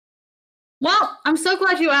Well, I'm so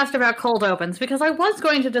glad you asked about cold opens, because I was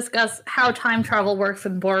going to discuss how time travel works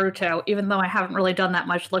in Boruto, even though I haven't really done that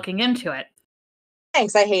much looking into it.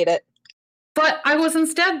 Thanks, I hate it. But I was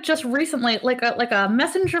instead just recently, like a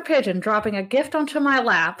messenger pigeon, dropping a gift onto my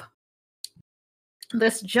lap.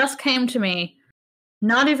 This just came to me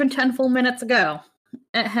not even 10 full minutes ago.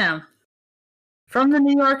 Ahem. From the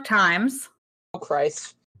New York Times. Oh,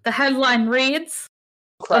 Christ. The headline reads,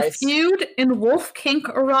 Christ. A feud in wolf kink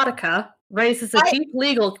erotica raises a deep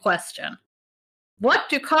legal question. What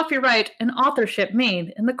do copyright and authorship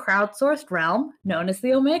mean in the crowdsourced realm known as the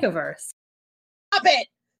Omegaverse? Stop it!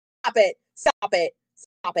 Stop it! Stop it!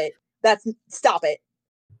 Stop it! Stop it!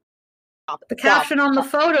 Stop it. The caption on the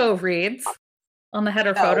photo reads, on the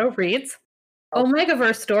header photo reads,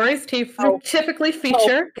 Omegaverse stories typically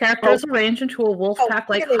feature characters arranged into a wolf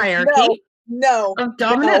pack-like hierarchy of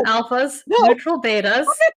dominant alphas, neutral betas,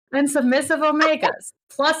 and submissive omegas,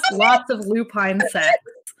 plus lots of lupine sex.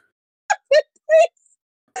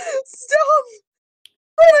 Stop!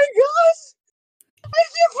 Oh my gosh! I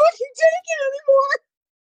can't fucking take it anymore!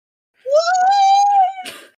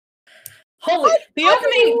 What? Holy! The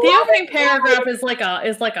opening paragraph is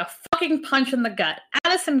like a fucking punch in the gut.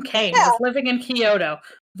 Addison Kane was living in Kyoto,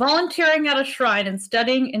 volunteering at a shrine and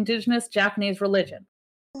studying indigenous Japanese religion.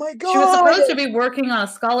 Oh my god! She was supposed to be working on a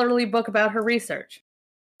scholarly book about her research,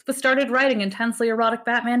 but started writing intensely erotic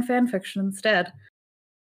Batman fanfiction instead.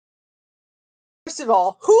 First of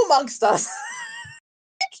all, who amongst us?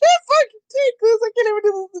 I can't fucking take this. I can't even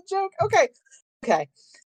do this as a joke. Okay.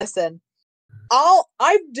 Listen.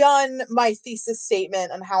 I've done my thesis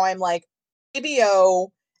statement on how I'm like, ABO,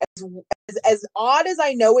 as odd as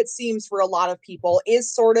I know it seems for a lot of people,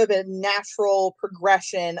 is sort of a natural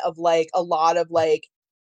progression of like a lot of like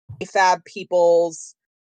AFAB people's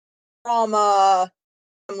trauma,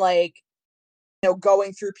 like, you know,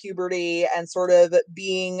 going through puberty and sort of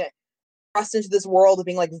being thrust into this world of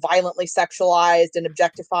being like violently sexualized and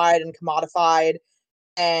objectified and commodified.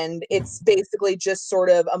 And it's basically just sort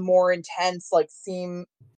of a more intense, like,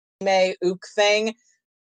 ook thing.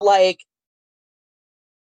 Like,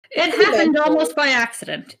 it happened almost by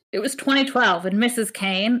accident. It was 2012, and Ms.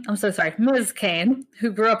 Kane,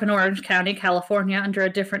 who grew up in Orange County, California, under a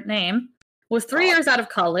different name, was 3 years out of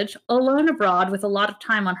college, alone abroad with a lot of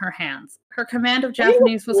time on her hands. Her command of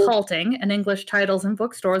Japanese was halting, and English titles in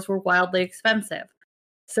bookstores were wildly expensive.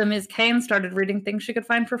 So Ms. Kane started reading things she could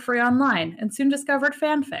find for free online, and soon discovered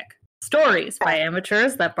fanfic. Stories by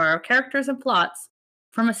amateurs that borrow characters and plots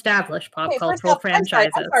from established pop cultural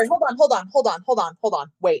franchises. I'm sorry. Hold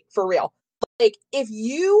on. Wait, for real. Like, if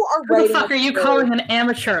you are writing... Who the fuck are you calling an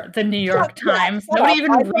amateur? The New York Times? Nobody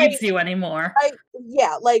even reads you anymore.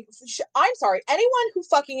 I'm sorry. Anyone who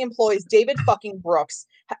fucking employs David fucking Brooks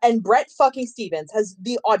and Brett fucking Stevens has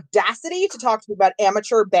the audacity to talk to me about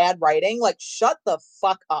amateur bad writing. Like, shut the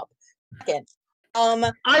fuck up.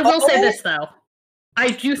 I will say this, though.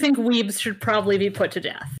 I do think weebs should probably be put to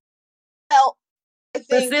death. Well, I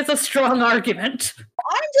think... It's a strong argument.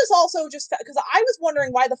 I'm just also just... Because I was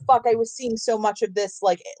wondering why the fuck I was seeing so much of this.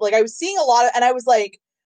 Like I was seeing a lot of... And I was like,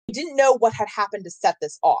 I didn't know what had happened to set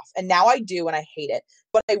this off. And now I do, and I hate it.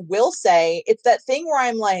 But I will say, it's that thing where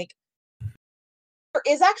I'm like, there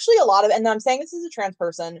is actually a lot of... And I'm saying this as a trans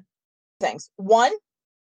person. Things. One,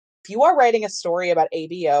 if you are writing a story about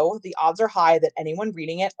ABO, the odds are high that anyone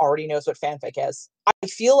reading it already knows what fanfic is. I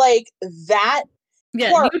feel like that...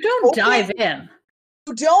 Yeah, you don't dive in.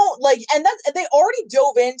 You don't, like, and they already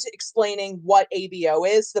dove into explaining what ABO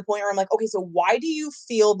is, to the point where I'm like, okay, so why do you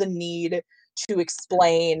feel the need to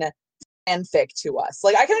explain fanfic to us?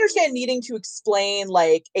 Like, I can understand needing to explain,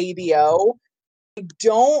 like, ABO.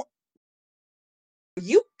 Are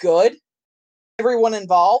you good? Everyone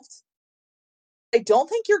involved? I don't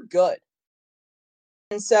think you're good.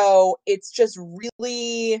 And so it's just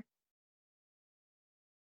really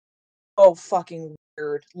fucking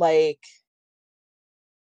weird. Like,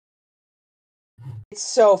 it's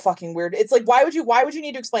so fucking weird. It's like, why would you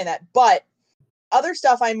need to explain that? But other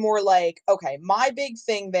stuff, I'm more like, okay, my big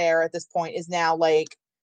thing there at this point is now, like,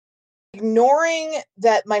 ignoring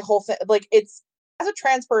that my whole thing, like, it's, as a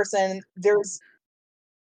trans person, it's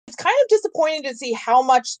kind of disappointing to see how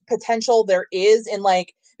much potential there is in,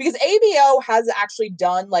 like, because ABO has actually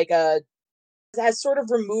done, like, has sort of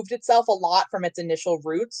removed itself a lot from its initial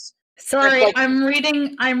roots. Sorry, like, I'm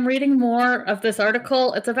reading more of this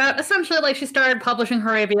article. It's about, essentially, like, she started publishing her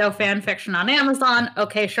ABO fan fiction on Amazon.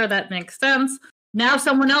 Okay, sure, that makes sense. Now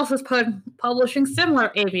someone else is publishing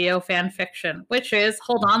similar ABO fan fiction, which is,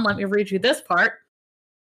 hold on, let me read you this part.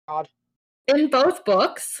 God. In both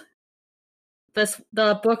books,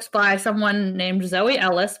 The book's by someone named Zoe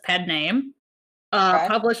Ellis, pen name.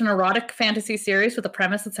 Published an erotic fantasy series with a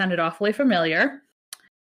premise that sounded awfully familiar.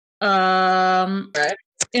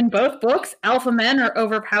 In both books, alpha men are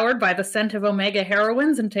overpowered by the scent of Omega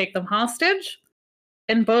heroines and take them hostage.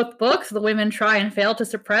 In both books, the women try and fail to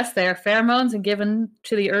suppress their pheromones and give in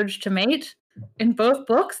to the urge to mate. In both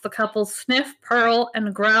books, the couples sniff, purr,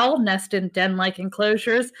 and growl, nest in den-like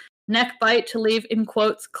enclosures, neck bite to leave, in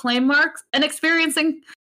quotes, claim marks, and experience,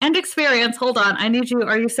 hold on, I need you,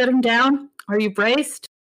 are you sitting down? Are you braced?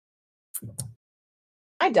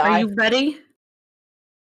 I die. Are you ready?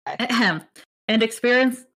 Ahem. And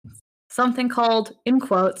experience something called, in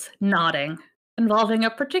quotes, nodding, involving a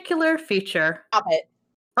particular feature. Stop it.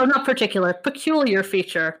 Oh, not particular, peculiar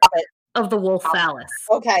feature of the wolf phallus.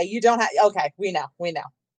 Okay, you don't have. Okay, we know. We know.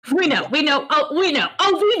 Oh, we know. We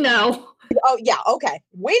know. Oh, yeah, okay.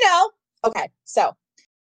 We know. Okay, so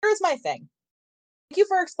here's my thing. Thank you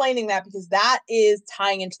for explaining that, because that is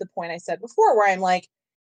tying into the point I said before, where I'm like,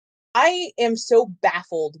 I am so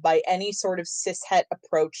baffled by any sort of cishet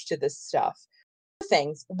approach to this stuff. Two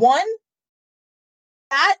things. One,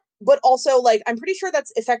 that, but also, like, I'm pretty sure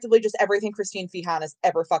that's effectively just everything Christine Feehan has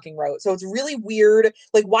ever fucking wrote. So it's really weird.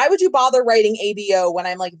 Like, why would you bother writing ABO when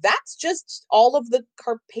I'm like, that's just all of the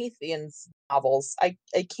Carpathians novels? I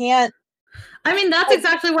can't. I mean, that's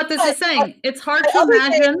exactly what this is saying. It's hard to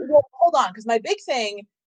imagine. Well, hold on, because my big thing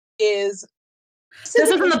is... This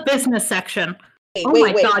is in the business section.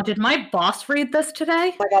 Wait. God, did my boss read this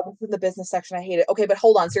today? Oh my God, this is in the business section. I hate it. Okay, but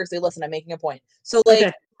hold on. Seriously, listen, I'm making a point. So, like,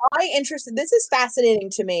 okay. this is fascinating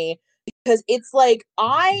to me, because it's like,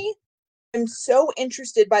 I am so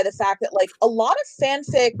interested by the fact that, like, a lot of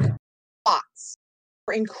fanfic plots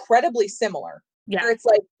are incredibly similar. Yeah. Where it's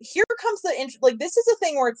like, here comes the like, this is a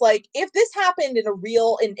thing where it's like, if this happened in a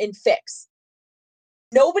real in fics,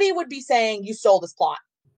 nobody would be saying, you stole this plot,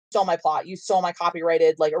 stole my plot, you stole my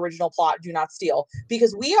copyrighted, like, original plot, do not steal,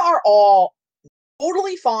 because we are all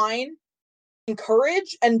totally fine,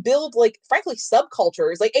 encourage and build, like, frankly,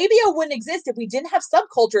 subcultures. Like, ABO wouldn't exist if we didn't have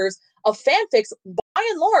subcultures of fanfics, by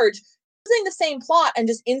and large, using the same plot and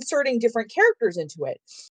just inserting different characters into it.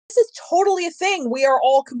 This is totally a thing we are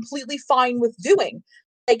all completely fine with doing.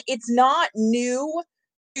 Like, it's not new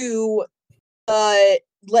to,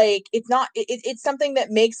 like, it's not, it's something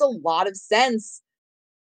that makes a lot of sense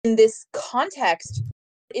in this context.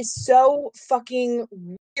 Is so fucking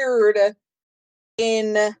weird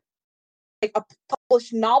in, like, a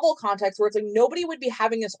published novel context, where it's like, nobody would be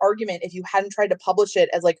having this argument if you hadn't tried to publish it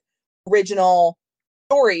as, like, original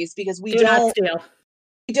stories, because we don't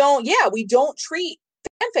treat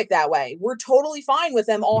fanfic that way. We're totally fine with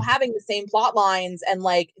them all having the same plot lines, and,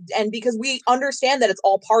 like, and because we understand that it's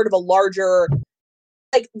all part of a larger,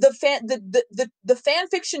 like, the fan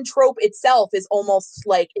fiction trope itself is almost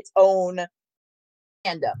like its own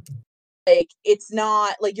fandom. Like, it's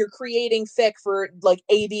not like you're creating fic for, like,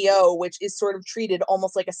 ABO, which is sort of treated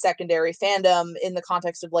almost like a secondary fandom in the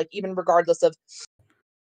context of, like, even regardless of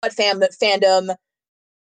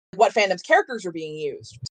what fandom's characters are being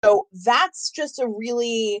used. So that's just a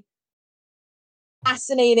really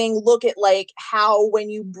fascinating look at, like, how when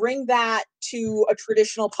you bring that to a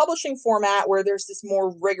traditional publishing format where there's this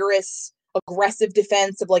more rigorous, aggressive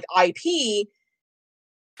defense of, like, IP,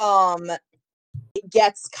 it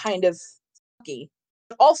gets kind of sucky.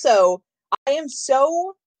 Also, I am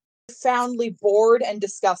so profoundly bored and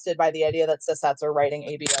disgusted by the idea that cishets are writing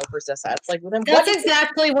ABO for cishets. Like, that's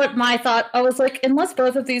exactly what my thought. I was like, unless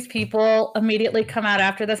both of these people immediately come out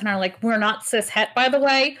after this and are like, we're not cishet, by the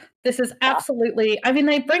way, this is absolutely, I mean,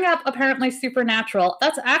 they bring up apparently supernatural.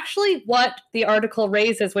 That's actually what the article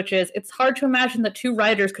raises, which is, it's hard to imagine that two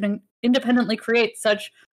writers could independently create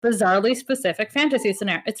such bizarrely specific fantasy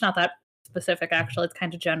scenario. It's not that specific, actually. It's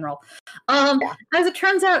kind of general. As it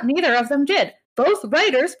turns out, neither of them did. Both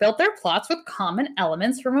writers built their plots with common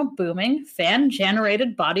elements from a booming,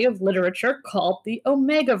 fan-generated body of literature called the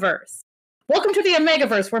Omegaverse. Welcome to the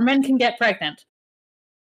Omegaverse, where men can get pregnant.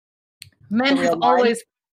 Men have always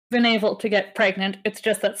been able to get pregnant. It's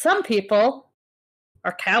just that some people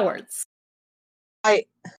are cowards. I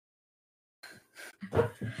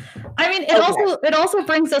mean, it also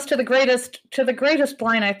brings us to the greatest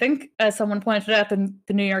line, I think, as someone pointed out, the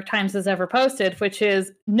New York Times has ever posted, which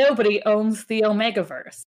is, nobody owns the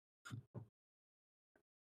Omegaverse.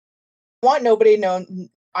 Want nobody known?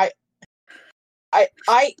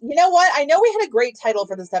 You know what? I know we had a great title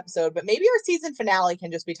for this episode, but maybe our season finale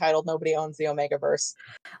can just be titled "Nobody Owns the Omegaverse."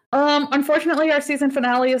 Unfortunately, our season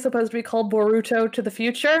finale is supposed to be called Boruto to the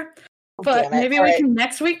Future. But maybe we can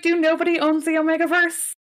next week do Nobody Owns the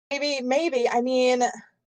Omegaverse? Maybe. I mean,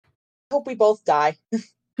 hope we both die.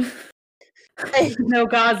 No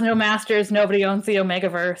gods, no masters, nobody owns the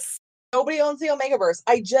Omegaverse. Nobody owns the Omegaverse.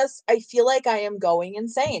 I feel like I am going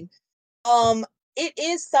insane. It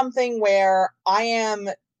is something where I am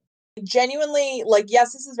genuinely like,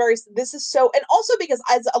 yes, this is so, and also because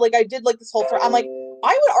as like I did like this whole I'm like,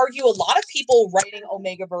 I would argue a lot of people writing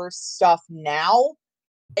Omegaverse stuff now,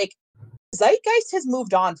 like zeitgeist has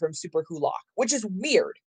moved on from Super Hulock, which is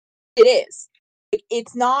weird. It is.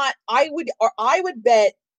 It's not. I would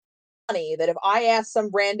bet money that if I asked some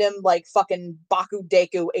random like fucking Baku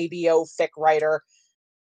Deku ABO fic writer,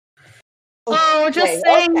 just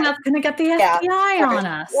saying that's gonna get the FBI on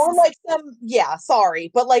us. Or like some, sorry,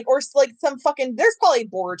 but like, or like some fucking, there's probably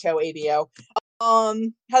Boruto ABO. How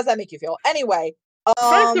does that make you feel? Anyway.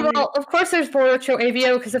 First of all, of course there's Boruto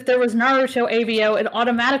ABO, because if there was Naruto ABO, it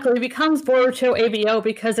automatically becomes Boruto ABO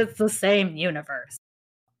because it's the same universe.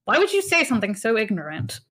 Why would you say something so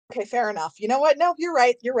ignorant? Okay, fair enough. You know what? No, you're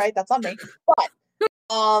right. You're right. That's on me. But,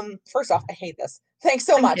 first off, I hate this. Thanks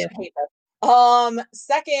so much. I hate this.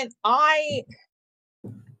 Second, I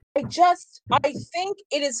think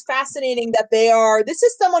it is fascinating that this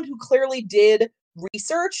is someone who clearly did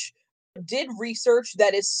research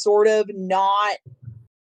that is sort of not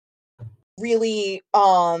really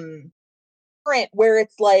current, where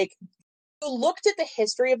it's like you looked at the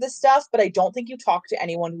history of this stuff, but I don't think you talked to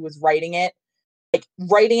anyone who was writing it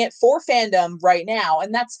for fandom right now.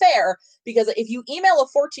 And that's fair, because if you email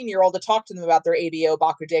a 14-year-old to talk to them about their ABO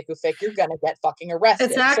Bakudeku fic, you're gonna get fucking arrested.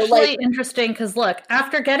 It's actually interesting because look,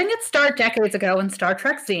 after getting its start decades ago in Star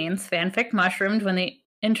Trek zines, fanfic mushroomed when the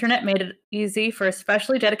internet made it easy for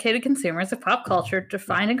especially dedicated consumers of pop culture to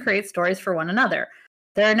find and create stories for one another.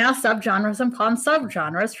 There are now subgenres upon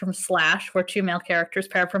subgenres, from slash, where two male characters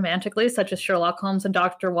pair romantically, such as Sherlock Holmes and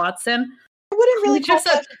Dr. Watson. I wouldn't really call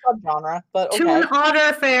that a subgenre, but okay. To an odd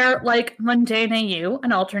affair like Mundane AU,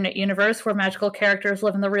 an alternate universe where magical characters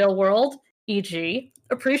live in the real world, e.g.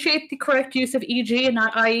 Appreciate the correct use of e.g. and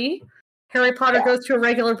not i.e. Harry Potter goes to a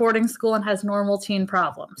regular boarding school and has normal teen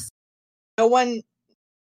problems. No one...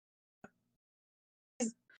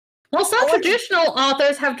 While some traditional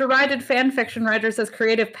authors have derided fanfiction writers as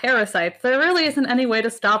creative parasites, there really isn't any way to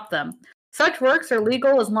stop them. Such works are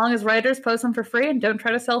legal as long as writers post them for free and don't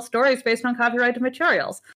try to sell stories based on copyrighted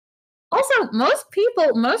materials. Also,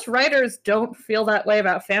 most writers don't feel that way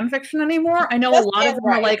about fanfiction anymore. I know a lot of them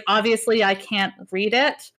are like, obviously I can't read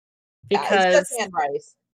it because... it's just Anne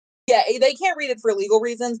Rice. Yeah, they can't read it for legal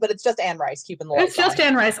reasons, but it's just Anne Rice keeping the lights on. It's just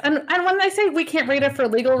Anne Rice. And when they say we can't read it for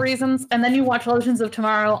legal reasons, and then you watch Legends of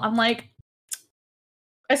Tomorrow, I'm like,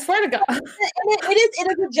 I swear to God. It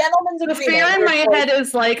is a gentleman's agreement. The fear in my head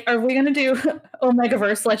is like, are we going to do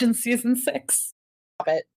Omegaverse Legends Season 6? Stop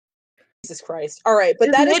it. Jesus Christ. All right,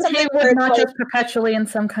 but that is something where not just perpetually in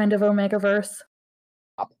some kind of Omegaverse.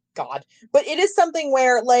 Oh, God. But it is something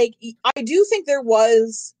where, like, I do think there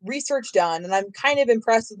was research done, and I'm kind of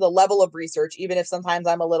impressed with the level of research, even if sometimes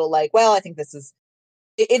I'm a little like, well, I think this is...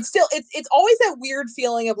 It's always that weird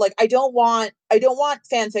feeling of, like, I don't want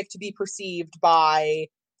fanfic to be perceived by...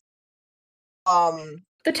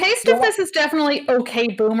 The taste of this is definitely okay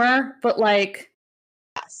boomer, but like...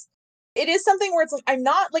 Yes. It is something where it's like, I'm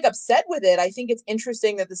not like upset with it. I think it's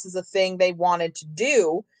interesting that this is a thing they wanted to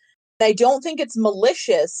do. I don't think it's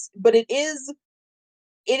malicious, but it is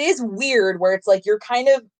weird where it's like, you're kind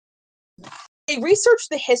of... They researched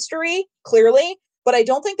the history, clearly, but I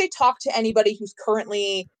don't think they talked to anybody who's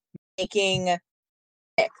currently making...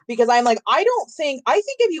 Because I'm like, I think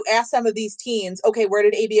if you ask some of these teens, okay, where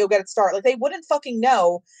did ABO get its start? Like, they wouldn't fucking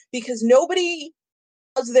know, because nobody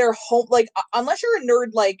does their home, like, unless you're a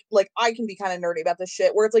nerd, like I can be kind of nerdy about this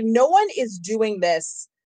shit, where it's like, no one is doing this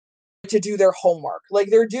to do their homework. Like,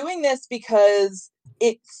 they're doing this because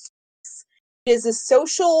it is a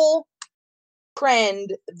social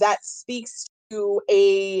trend that speaks to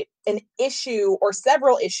an issue or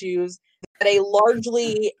several issues that a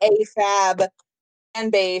largely AFAB fan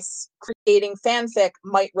base creating fanfic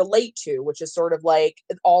might relate to, which is sort of like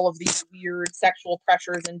all of these weird sexual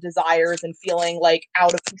pressures and desires and feeling like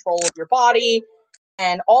out of control of your body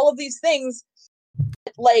and all of these things.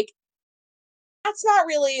 Like, that's not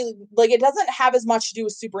really, like, it doesn't have as much to do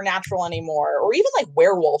with supernatural anymore, or even like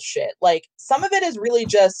werewolf shit. Like, some of it is really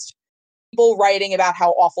just people writing about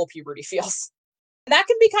how awful puberty feels. And that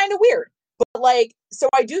can be kind of weird. But, like, so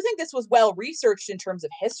I do think this was well researched in terms of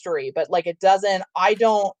history, but, like, it doesn't, I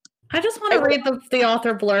just want to read the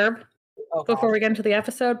author blurb before we get into the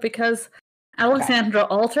episode, because Alexandra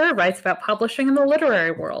Alter writes about publishing in the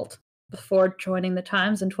literary world. Before joining the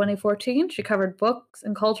Times in 2014, she covered books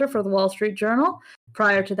and culture for the Wall Street Journal.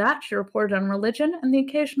 Prior to that, she reported on religion and the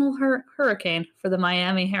occasional hurricane for the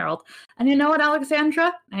Miami Herald. And you know what,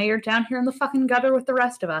 Alexandra? Now you're down here in the fucking gutter with the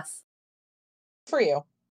rest of us. For you.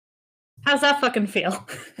 How's that fucking feel?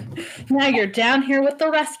 Now you're down here with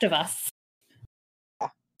the rest of us.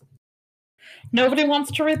 Nobody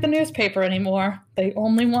wants to read the newspaper anymore. They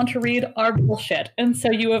only want to read our bullshit. And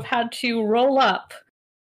so you have had to roll up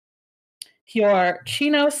your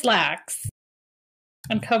chino slacks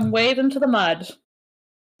and come wade into the mud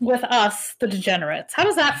with us, the degenerates. How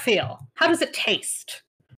does that feel? How does it taste?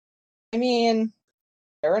 I mean,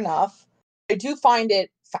 fair enough. I do find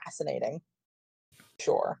it fascinating.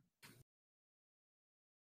 Sure.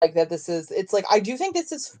 Like that this is, it's like, I do think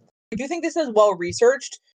this is well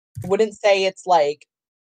researched. I wouldn't say it's like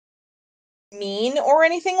mean or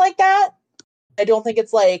anything like that. I don't think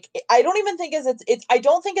it's like, I don't even think I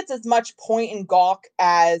don't think it's as much point and gawk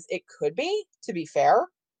as it could be, to be fair.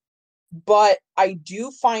 But I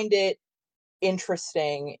do find it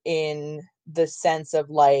interesting in the sense of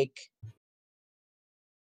like,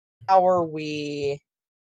 how are we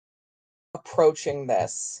approaching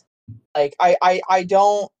this? Like, I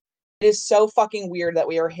don't, it is so fucking weird that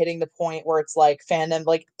we are hitting the point where it's like fandom,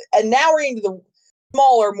 like, and now we're into the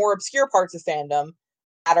smaller, more obscure parts of fandom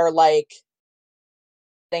that are like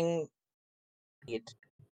thing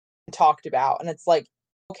talked about, and it's like,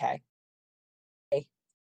 okay, I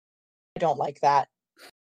don't like that.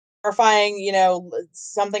 Horrifying, you know,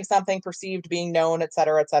 something perceived being known,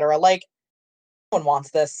 etc., etc. Like, no one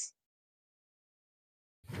wants this.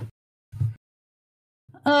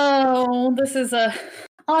 Oh, this is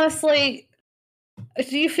honestly,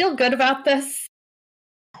 do you feel good about this?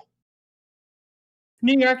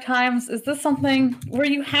 New York Times, is this something, were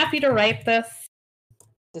you happy to write this?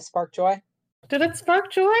 Did it spark joy? Did it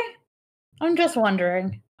spark joy? I'm just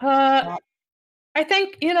wondering. I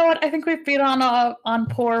think, you know what, I think we've beat on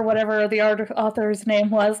poor whatever the author's name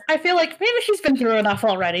was. I feel like maybe she's been through enough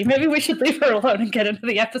already. Maybe we should leave her alone and get into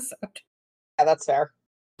the episode. Yeah, that's fair.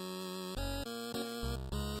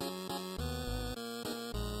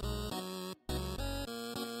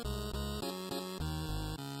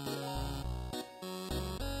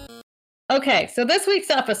 Okay, so this week's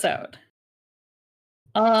episode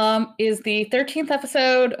is the 13th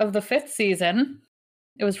episode of the 5th season.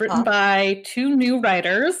 It was written by two new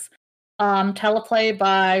writers. Teleplay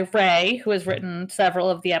by Ray, who has written several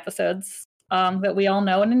of the episodes that we all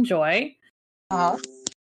know and enjoy.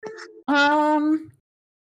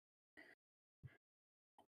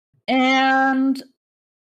 And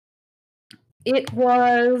it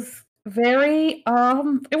was very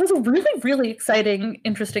it was a really, really exciting,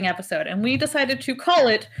 interesting episode, and we decided to call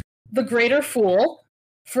it The Greater Fool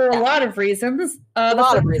for a lot of reasons.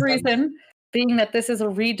 The first reason being that this is a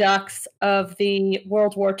redux of the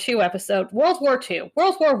World War II episode. World War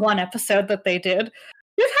I episode that they did.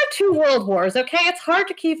 We've had 2 world wars, okay? It's hard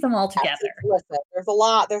to keep them all together. Listen, there's a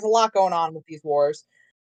lot going on with these wars.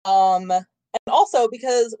 And also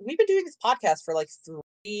because we've been doing this podcast for like 3.5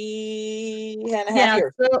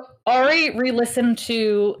 years. So Ari re-listened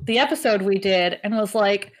to the episode we did and was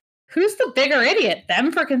like, who's the bigger idiot?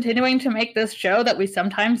 Them for continuing to make this show that we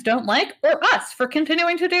sometimes don't like, or us for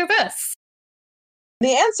continuing to do this?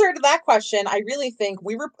 The answer to that question, I really think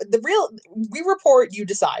we report, you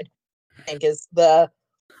decide, I think is the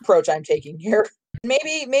approach I'm taking here.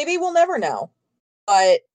 Maybe we'll never know.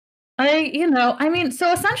 But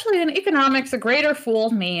so essentially in economics, a greater fool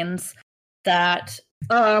means that,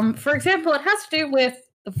 for example, it has to do with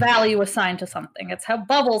the value assigned to something. It's how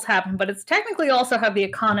bubbles happen, but it's technically also how the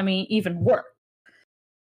economy even works.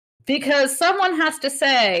 Because someone has to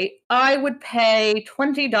say, I would pay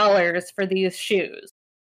 $20 for these shoes.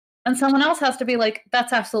 And someone else has to be like,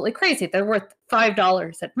 that's absolutely crazy. They're worth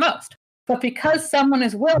 $5 at most. But because someone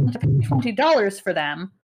is willing to pay $20 for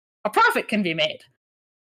them, a profit can be made.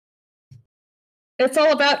 It's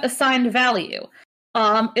all about assigned value.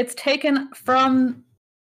 It's taken from,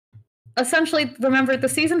 essentially, remember, the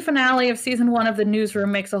season finale of season 1 of The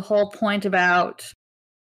Newsroom makes a whole point about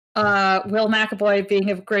Will McAvoy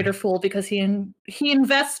being a greater fool because he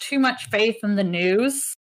invests too much faith in the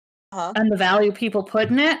news and the value people put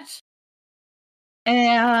in it.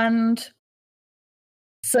 And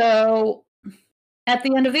so at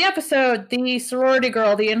the end of the episode, the sorority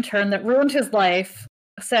girl, the intern that ruined his life,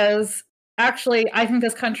 says, actually, I think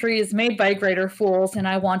this country is made by greater fools and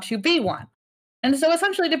I want to be one. And so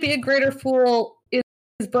essentially to be a greater fool is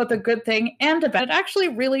both a good thing and a bad. It actually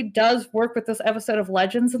really does work with this episode of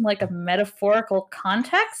Legends in like a metaphorical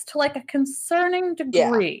context to like a concerning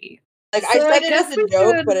degree. Like, I said it as a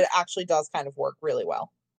joke, but it actually does kind of work really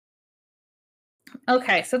well.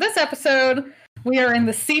 Okay, so this episode, we are in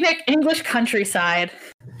the scenic English countryside.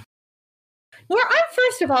 Where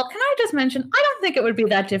first of all, can I just mention, I don't think it would be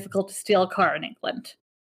that difficult to steal a car in England.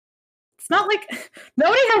 It's not like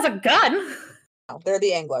nobody has a gun. No, they're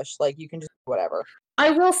the English. Like, you can just do whatever.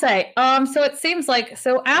 I will say, so it seems like,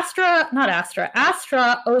 Astra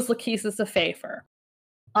owes Lachesis a favor.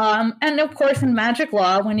 And of course, in magic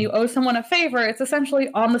law, when you owe someone a favor, it's essentially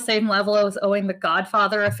on the same level as owing the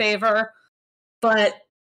Godfather a favor, but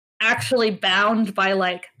actually bound by,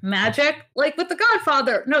 like, magic. Like, with the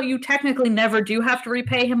Godfather, no, you technically never do have to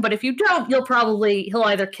repay him, but if you don't, he'll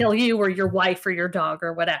either kill you or your wife or your dog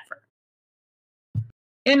or whatever.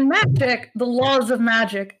 In magic, the laws of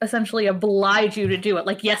magic essentially oblige you to do it.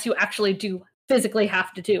 Like, yes, you actually do physically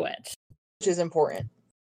have to do it. Which is important.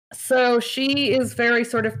 So she is very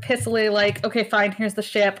sort of pissily like, okay, fine, here's the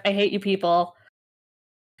ship. I hate you people.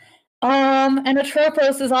 And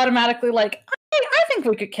Atropos is automatically like, I think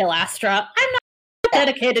we could kill Astra. I'm not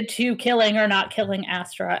dedicated to killing or not killing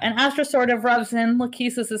Astra. And Astra sort of rubs in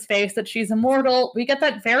Lachesis' face that she's immortal. We get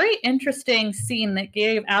that very interesting scene that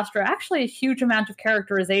gave Astra actually a huge amount of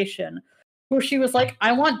characterization, where she was like,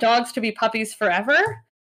 I want dogs to be puppies forever.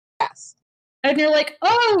 Yes. And you're like,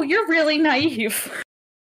 oh, you're really naive.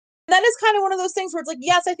 That is kind of one of those things where it's like,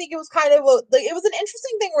 yes, I think it was kind of like, it was an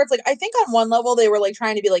interesting thing where it's like, I think on one level they were like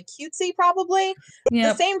trying to be like cutesy probably, but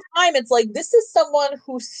at the same time it's like, this is someone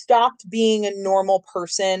who stopped being a normal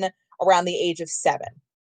person around the age of 7.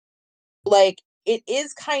 Like, it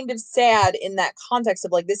is kind of sad in that context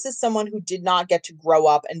of like, this is someone who did not get to grow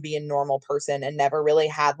up and be a normal person and never really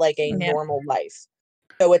had like a normal life.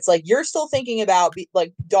 So it's like, you're still thinking about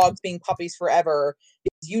like dogs being puppies forever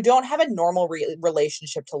because you don't have a normal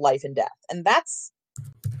relationship to life and death. And that's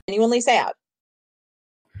genuinely sad.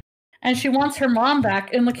 And she wants her mom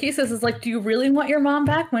back. And Lachesis is like, do you really want your mom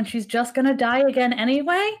back when she's just going to die again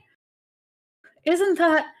anyway? Isn't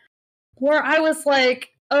that where I was like,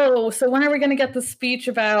 oh, so when are we going to get the speech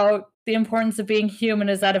about the importance of being human?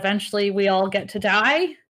 Is that eventually we all get to die?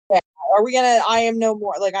 Yeah. Are we going to, I am no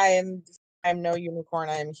more, like, I'm no unicorn,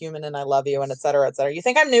 I am human and I love you, and etc., etc. You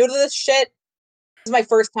think I'm new to this shit? This is my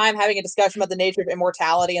first time having a discussion about the nature of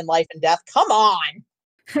immortality and life and death. Come on!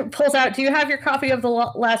 Pulls out, do you have your copy of The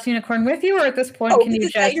Last Unicorn with you, or at this point can you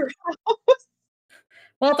just...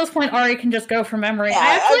 Well, at this point, Ari can just go from memory. Yeah,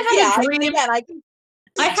 I actually had a dream.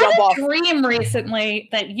 I had a dream recently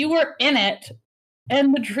that you were in it,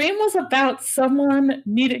 and the dream was about someone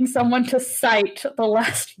needing someone to cite The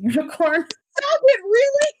Last Unicorn. Stop it,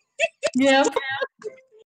 really? Yeah.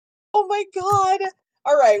 Oh my god.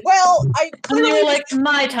 All right. Well, and you were like,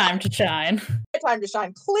 my time to shine. My time to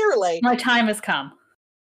shine. Clearly. My time has come.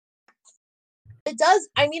 It does.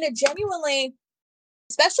 I mean, it genuinely,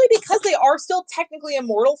 especially because they are still technically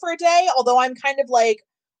immortal for a day, although I'm kind of like,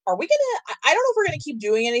 are we gonna, I don't know if we're gonna keep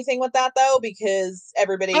doing anything with that though, because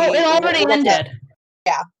everybody... Oh, it already ended.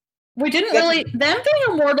 Yeah. We didn't really, them being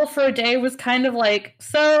immortal for a day was kind of like,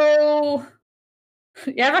 so...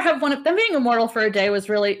 You ever have them being immortal for a day was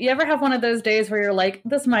really, you ever have one of those days where you're like,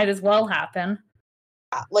 this might as well happen?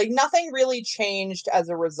 Yeah, like, nothing really changed as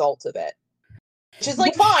a result of it. Which is,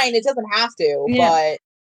 like, fine, it doesn't have to, but it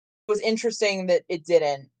was interesting that it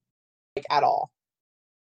didn't, like, at all.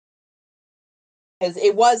 Because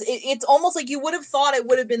it's almost like you would have thought it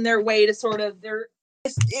would have been their way to sort of,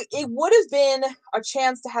 it would have been a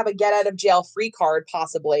chance to have a get out of jail free card,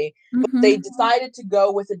 possibly, but they decided to go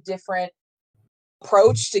with a different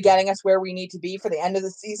approach to getting us where we need to be for the end of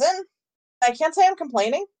the season. I can't say I'm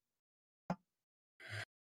complaining.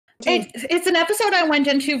 It's an episode I went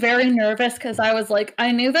into very nervous because I was like,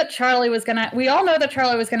 I knew that we all know that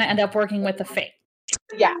Charlie was gonna end up working with the Fate.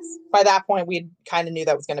 Yes. By that point, we kind of knew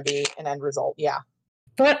that was gonna be an end result, yeah.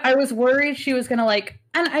 But I was worried she was gonna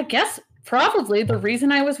and I guess probably the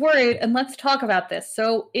reason I was worried, and let's talk about this.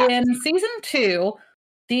 So in season 2,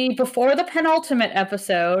 before the penultimate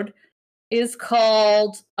episode is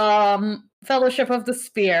called Fellowship of the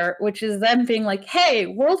Spear, which is them being like, hey,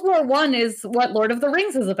 World War I is what Lord of the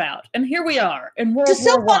Rings is about. And here we are in World War I. It's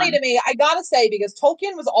so funny to me, I gotta say, because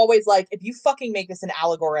Tolkien was always like, if you fucking make this an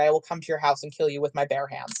allegory, I will come to your house and kill you with my bare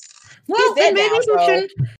hands. Well,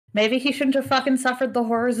 maybe he shouldn't have fucking suffered the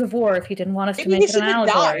horrors of war if he didn't want us to make it an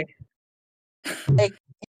allegory. Like,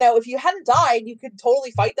 if you hadn't died, you could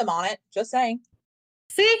totally fight them on it. Just saying.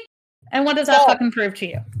 See? And what does that fucking prove to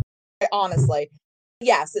you? Honestly.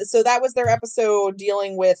 Yes, so that was their episode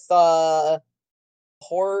dealing with horrors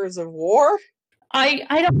of war. I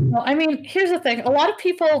don't know. I mean, here's the thing. A lot of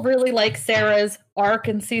people really like Sarah's arc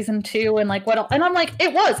in season 2 and like what else. And I'm like,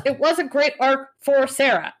 it was a great arc for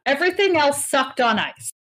Sarah. Everything else sucked on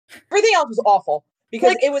ice. Everything else was awful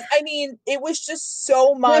because it was just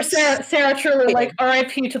so much. Sarah truly like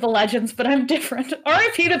R.I.P. to the legends, but I'm different.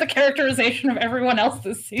 R.I.P. to the characterization of everyone else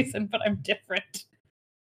this season, but I'm different.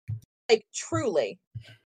 Like, truly.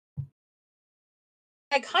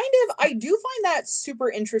 I do find that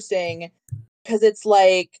super interesting because it's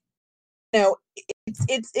like,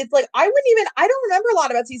 it's like I don't remember a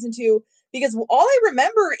lot about season 2 because all I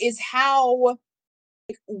remember is how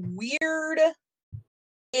like, weird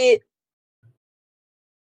it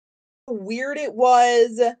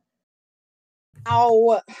was,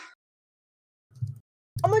 how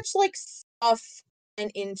much like stuff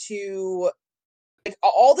went into like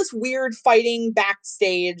all this weird fighting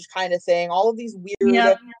backstage kind of thing, all of these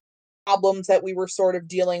weird problems that we were sort of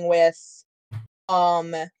dealing with.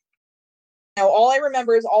 Now all I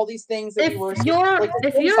remember is all these things that if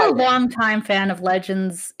you're a longtime fan of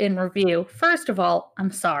Legends in Review, first of all,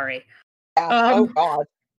 I'm sorry. Yeah. Oh God.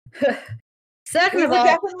 Second of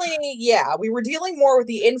all, we were dealing more with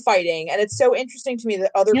the infighting, and it's so interesting to me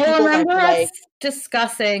that other people remember us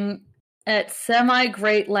discussing at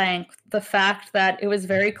semi-great length the fact that it was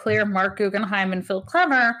very clear Mark Guggenheim and Phil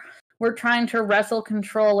Klemmer were trying to wrestle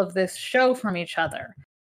control of this show from each other.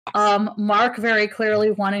 Mark very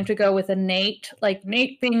clearly wanting to go with a Nate, like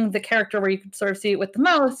Nate being the character where you could sort of see it with the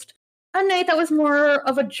most, a Nate that was more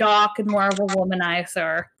of a jock and more of a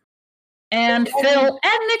womanizer. And Phil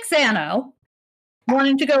and Nick Zano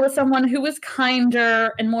wanting to go with someone who was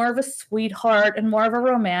kinder and more of a sweetheart and more of a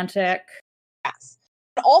romantic. Yes.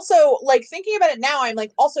 And also, like, thinking about it now, I'm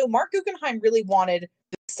like, also, Mark Guggenheim really wanted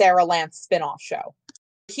the Sarah Lance spinoff show.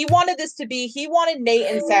 He wanted Nate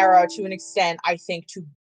and Sarah to an extent, I think, to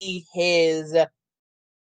be his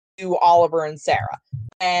to Oliver and Sarah.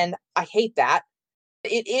 And I hate that.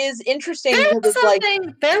 It is interesting because it's like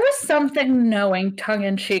there was something knowing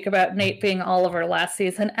tongue-in-cheek about Nate being Oliver last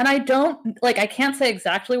season, and I can't say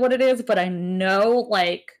exactly what it is, but I know.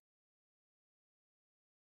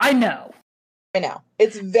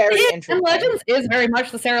 It's very interesting. And Legends is very much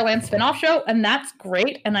the Sarah Lance spinoff show, and that's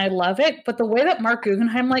great, and I love it. But the way that Mark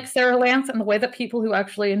Guggenheim likes Sarah Lance and the way that people who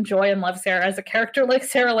actually enjoy and love Sarah as a character like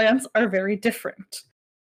Sarah Lance are very different.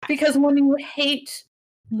 Because when you hate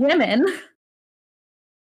women,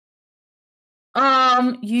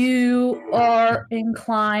 you are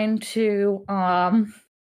inclined to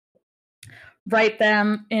write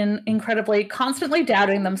them in incredibly constantly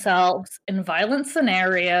doubting themselves in violent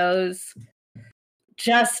scenarios,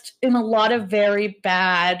 just in a lot of very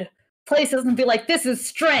bad places, and be like, this is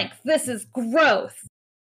strength, this is growth.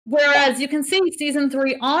 Whereas you can see season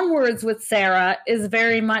 3 onwards with Sarah is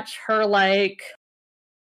very much her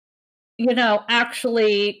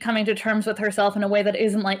actually coming to terms with herself in a way that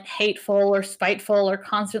isn't like hateful or spiteful or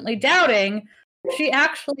constantly doubting. She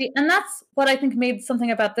actually, and that's what I think made something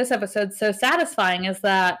about this episode so satisfying, is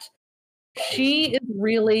that she is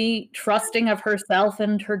really trusting of herself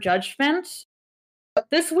and her judgment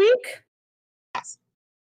this week. Yes.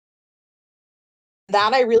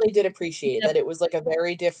 That I really did appreciate, that it was like a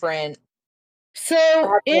very different.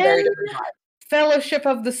 So in Fellowship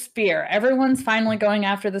of the Spear, everyone's finally going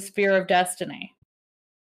after the Spear of Destiny.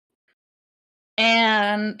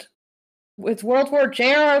 And with World War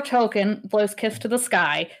J.R.R. Tolkien, blows Kiss to the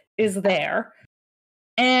Sky, is there.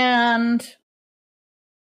 And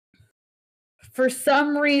for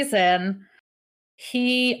some reason,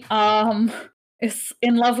 he is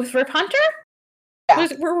in love with Rip Hunter? Yeah.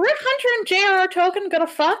 Were Rip Hunter and J.R.R. Tolkien gonna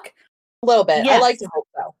fuck? A little bit. Yes. I like to hope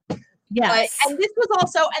so. Yes. And this was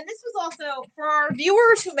also for our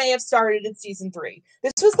viewers who may have started in season 3.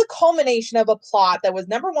 This was the culmination of a plot that was,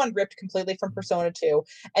 number 1, ripped completely from Persona 2,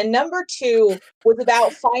 and number 2 was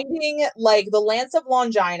about finding like the Lance of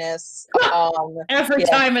Longinus. Every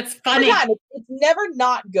time it's funny. Every time. It's never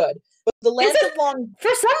not good. But the Lance of Longinus.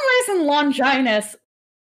 For some reason, Longinus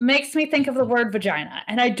makes me think of the word vagina,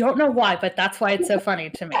 and I don't know why, but that's why it's so funny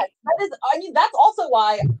to me. That's also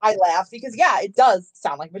why I laugh, because it does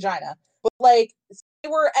sound like vagina. But like,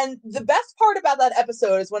 and the best part about that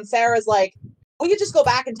episode is when Sarah's like, we could just go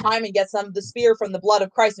back in time and get some of the spear from the blood of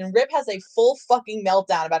Christ, and Rip has a full fucking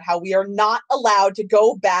meltdown about how we are not allowed to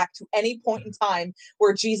go back to any point in time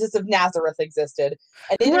where Jesus of Nazareth existed.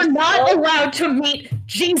 And we're not allowed to meet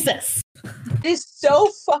Jesus. It is so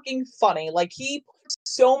fucking funny. Like, he puts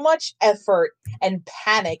so much effort and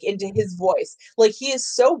panic into his voice. Like, he is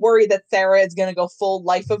so worried that Sarah is going to go full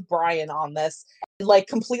Life of Brian on this and, like,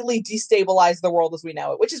 completely destabilize the world as we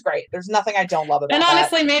know it, which is great. There's nothing I don't love about that. And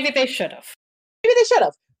honestly, maybe they should have. Maybe they should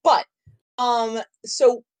have. But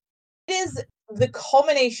so it is the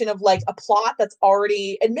culmination of like a plot that's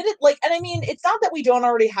already admitted, like, and I mean, it's not that we don't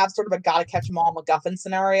already have sort of a gotta catch 'em all MacGuffin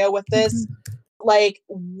scenario with this. Like,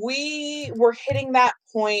 we were hitting that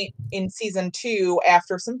point in season 2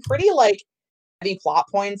 after some pretty like heavy plot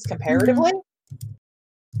points comparatively.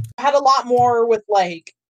 Had a lot more with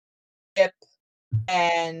like Chip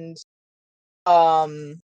and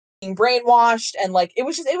being brainwashed, and like it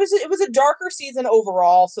was a darker season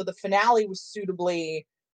overall, so the finale was suitably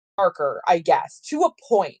darker, I guess, to a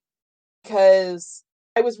point. Because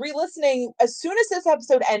I was re-listening as soon as this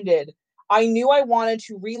episode ended, I knew I wanted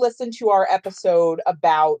to re-listen to our episode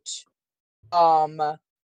about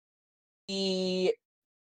the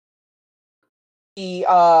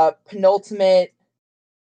penultimate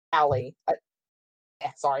finale.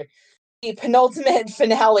 The penultimate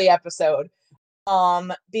finale episode.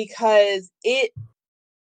 Because this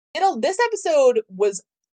episode was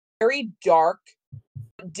very dark,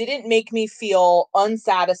 didn't make me feel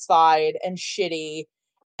unsatisfied and shitty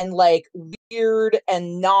and like weird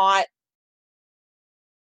and not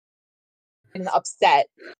and upset,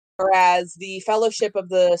 whereas the Fellowship of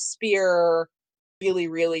the Spear really,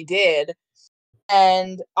 really did.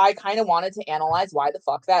 And I kind of wanted to analyze why the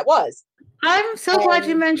fuck that was. I'm so glad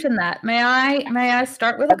you mentioned that. May I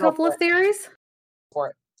start with a couple of theories? For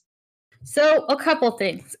it. So, a couple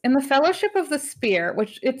things. In the Fellowship of the Spear,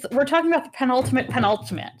 we're talking about the penultimate.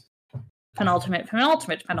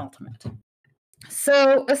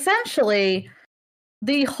 So, essentially,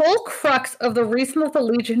 the whole crux of the reason that the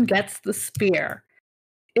Legion gets the spear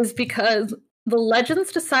is because the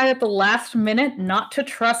Legends decided at the last minute not to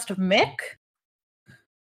trust Mick.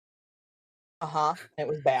 It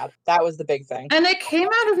was bad. That was the big thing. And it came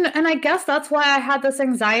out of, and I guess that's why I had this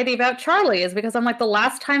anxiety about Charlie, is because I'm like, the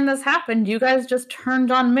last time this happened, you guys just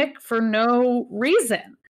turned on Mick for no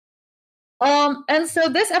reason. And so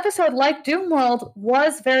this episode, like Doomworld,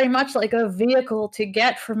 was very much like a vehicle to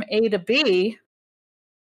get from A to B,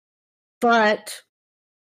 but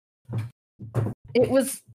it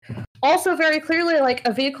was also very clearly like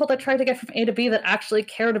a vehicle that tried to get from A to B that actually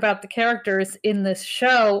cared about the characters in this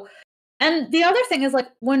show. And the other thing is, like,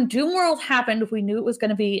 when Doomworld happened, we knew it was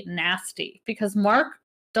going to be nasty because Mark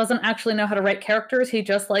doesn't actually know how to write characters. He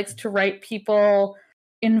just likes to write people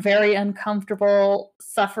in very uncomfortable,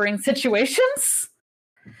 suffering situations.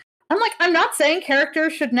 I'm not saying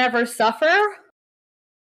characters should never suffer,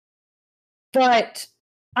 but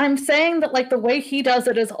I'm saying that, like, the way he does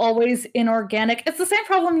it is always inorganic. It's the same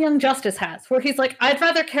problem Young Justice has, where he's like, I'd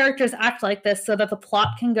rather characters act like this so that the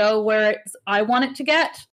plot can go where I want it to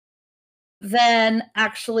get, than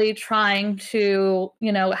actually trying to,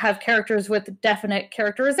 have characters with definite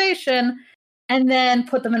characterization and then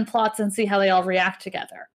put them in plots and see how they all react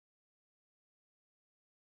together.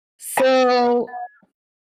 So,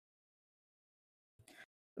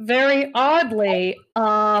 very oddly,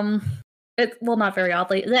 not very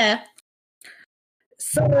oddly,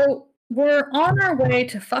 So, we're on our way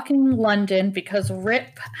to fucking London because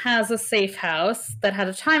Rip has a safe house that had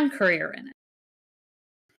a time courier in it.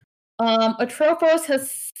 Atropos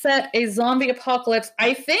has set a zombie apocalypse,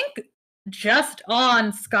 I think, just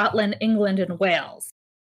on Scotland, England, and Wales.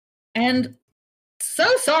 And so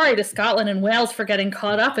sorry to Scotland and Wales for getting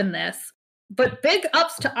caught up in this, but big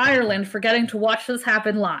ups to Ireland for getting to watch this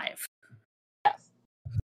happen live. Yes.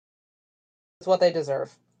 It's what they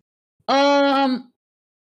deserve. And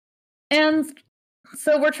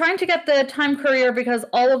so we're trying to get the time courier because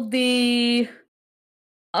all of the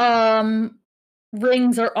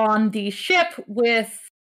rings are on the ship with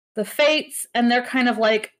the fates, and they're kind of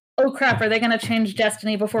like, oh crap, are they going to change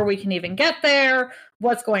destiny before we can even get there?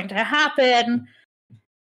 What's going to happen?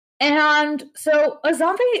 And so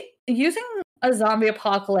using a zombie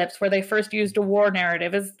apocalypse where they first used a war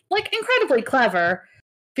narrative is like incredibly clever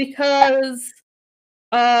because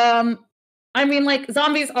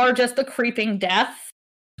zombies are just the creeping death.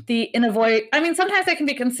 Sometimes they can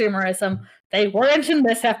be consumerism. They weren't in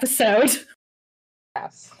this episode.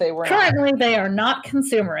 Yes, they were. Currently, they are not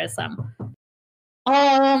consumerism.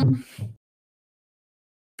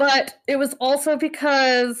 But it was also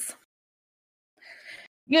because,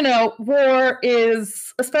 war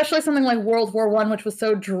is, especially something like World War I, which was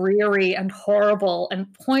so dreary and horrible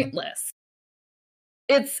and pointless.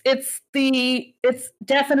 It's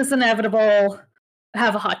death and it's inevitable.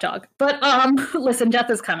 Have a hot dog. But listen, death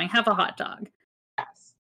is coming. Have a hot dog.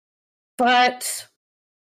 Yes. But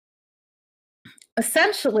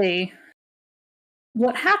essentially,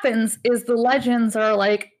 what happens is the Legends are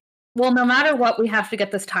like, well, no matter what, we have to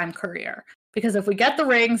get this time courier. Because if we get the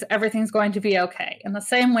rings, everything's going to be okay. In the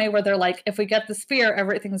same way where they're like, if we get the spear,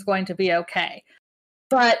 everything's going to be okay.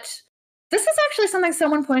 But this is actually something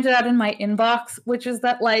someone pointed out in my inbox, which is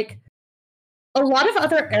that, like, a lot of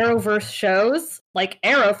other Arrowverse shows, like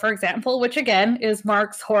Arrow, for example, which again is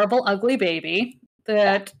Mark's horrible, ugly baby,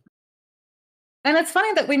 that... And it's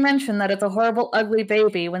funny that we mentioned that it's a horrible, ugly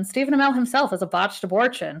baby when Stephen Amell himself is a botched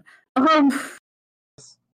abortion. I'm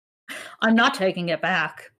not taking it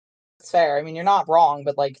back. It's fair. I mean, you're not wrong,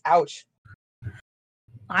 but, like, ouch.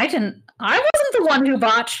 I wasn't the one who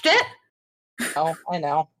botched it. Oh, I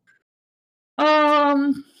know.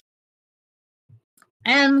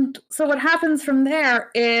 And so what happens from there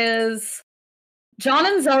is John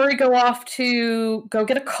and Zoe go off to go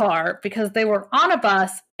get a car because they were on a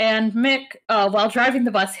bus, and Mick, while driving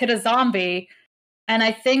the bus, hit a zombie, and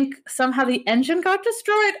I think somehow the engine got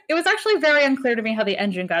destroyed. It was actually very unclear to me how the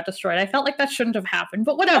engine got destroyed. I felt like that shouldn't have happened,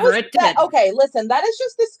 but whatever, it did. Okay, listen, that is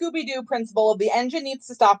just the Scooby-Doo principle of the engine needs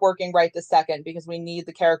to stop working right this second because we need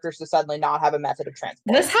the characters to suddenly not have a method of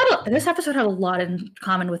transport. This episode had a lot in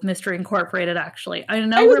common with Mystery Incorporated, actually. I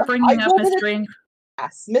know we're bringing up Mystery...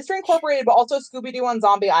 Yes, Mystery Incorporated, but also Scooby-Doo on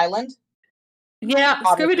Zombie Island. Yeah,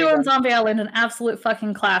 Scooby-Doo on Zombie Island, an absolute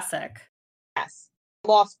fucking classic. Yes. I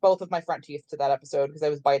lost both of my front teeth to that episode because I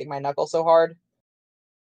was biting my knuckle so hard.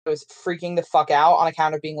 I was freaking the fuck out on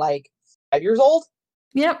account of being, like, 5 years old.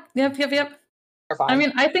 Yep. Terrifying. I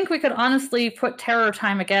mean, I think we could honestly put Terror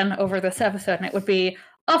Time again over this episode, and it would be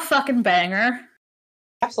a fucking banger.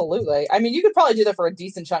 Absolutely. I mean, you could probably do that for a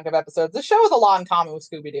decent chunk of episodes. The show has a lot in common with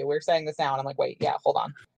Scooby-Doo. We were saying this now, and I'm like, wait, yeah, hold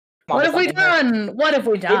on. What have we done? Here. What have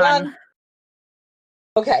we done?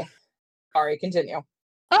 Okay. Sorry, continue.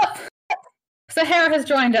 Oh! Sahara has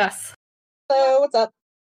joined us. Hello, what's up?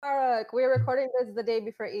 We were recording this the day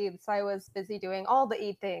before Eid, so I was busy doing all the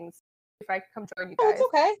Eid things. If I could come join you guys. Oh, it's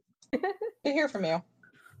okay. Good to hear from you.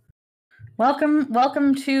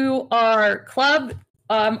 Welcome to our club.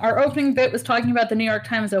 Our opening bit was talking about the New York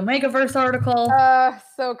Times Omegaverse article.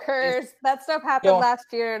 So cursed. That stuff happened last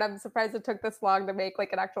year, and I'm surprised it took this long to make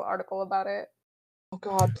like an actual article about it. Oh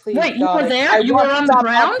God, please! Wait, God, you were there? You were on the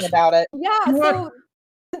ground about it. Yeah. So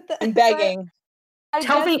I'm begging.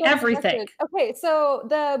 Tell me everything. Okay, so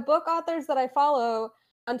the book authors that I follow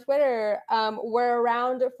on Twitter were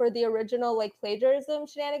around for the original like plagiarism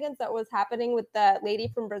shenanigans that was happening with that lady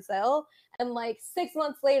from Brazil, and like 6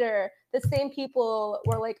 months later, the same people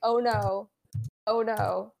were like, "Oh no,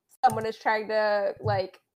 someone is trying to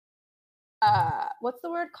like, what's the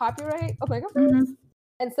word? Copyright? Oh my God!" Mm-hmm.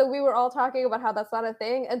 And so we were all talking about how that's not a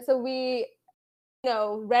thing, and so we,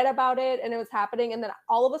 read about it, and it was happening, and then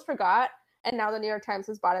all of us forgot. And now the New York Times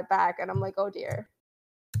has brought it back, and I'm like, oh dear.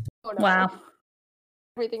 Oh, no. Wow.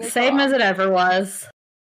 Everything is same as it ever was.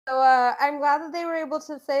 So I'm glad that they were able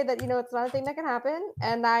to say that, it's not a thing that can happen.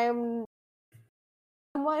 And I'm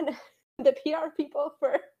someone, the PR people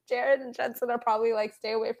for Jared and Jensen are probably like,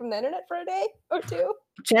 stay away from the internet for a day or two.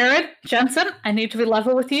 Jared, Jensen, I need to be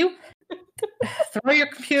level with you. Throw your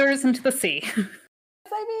computers into the sea. I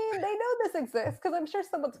mean, they know this exists because I'm sure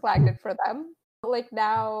someone's flagged it for them. Like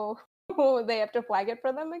now... they have to flag it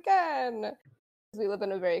for them again. We live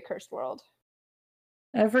in a very cursed world.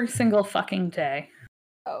 Every single fucking day.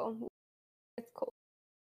 Oh, it's cool.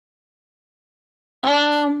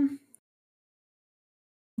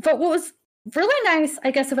 But what was really nice,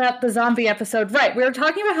 I guess, about the zombie episode, right, we were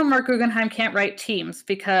talking about how Mark Guggenheim can't write teams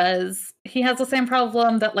because he has the same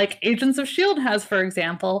problem that, like, Agents of S.H.I.E.L.D. has, for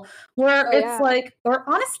example, where like, or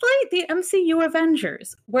honestly, the MCU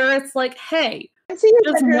Avengers, where it's like, hey, MCU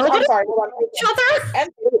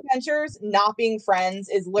Avengers not being friends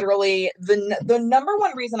is literally the number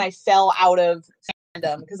one reason I fell out of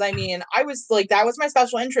fandom. Because I mean, I was like, that was my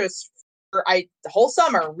special interest for the whole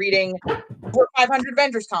summer reading 500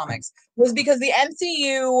 Avengers comics was because the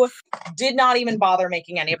MCU did not even bother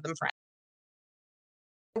making any of them friends.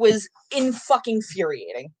 It was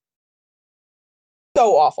infuriating.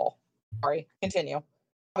 So awful. Sorry, continue.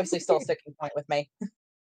 Obviously, still a sticking point with me.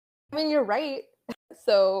 I mean, you're right.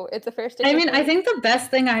 So it's a fair statement. I mean, I think the best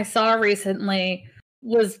thing I saw recently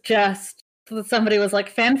was just that somebody was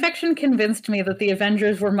like, fanfiction convinced me that the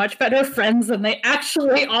Avengers were much better friends than they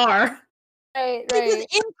actually are. Right. Because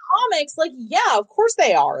in comics, like, yeah, of course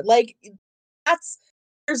they are. Like,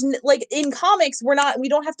 there's like in comics, we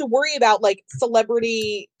don't have to worry about like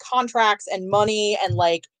celebrity contracts and money and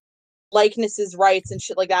like likenesses rights and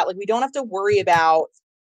shit like that. Like, we don't have to worry about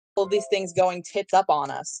all of these things going tits up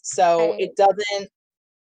on us. So it doesn't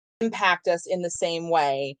impact us in the same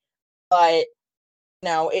way. But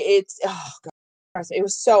it's oh God, it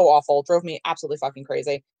was so awful. It drove me absolutely fucking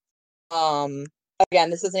crazy. again,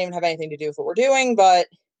 this doesn't even have anything to do with what we're doing, but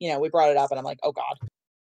we brought it up, and I'm like, oh god.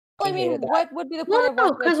 Well, I mean, what would be the point of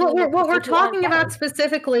No, because what we're talking about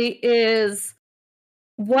specifically is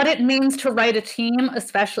what it means to write a team,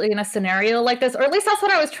 especially in a scenario like this, or at least that's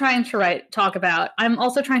what I was trying to talk about. I'm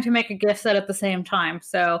also trying to make a gift set at the same time,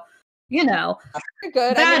 so You're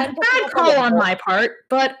good. Bad call on my part,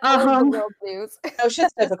 but no,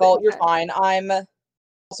 shit's difficult. You're fine. I'm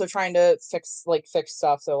also trying to fix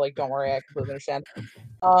stuff, so don't worry, I completely understand.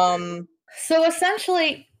 So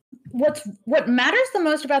essentially, what matters the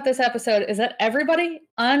most about this episode is that everybody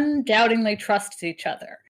undoubtedly trusts each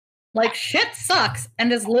other. Shit sucks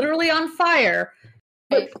and is literally on fire,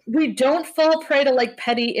 but we don't fall prey to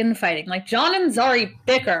petty infighting. John and Zari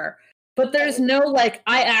bicker, but there's no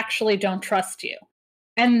I actually don't trust you.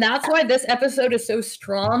 And that's why this episode is so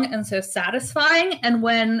strong and so satisfying, and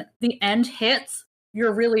when the end hits,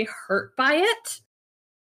 you're really hurt by it.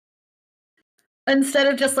 Instead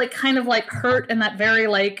of just hurt in that very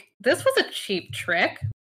this was a cheap trick.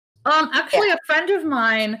 Actually, a friend of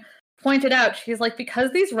mine pointed out, she's like,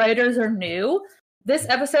 because these writers are new, this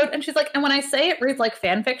episode, and she's like, and when I say it reads like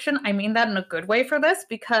fan fiction, I mean that in a good way for this,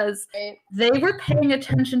 because they were paying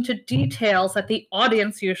attention to details that the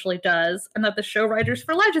audience usually does and that the show writers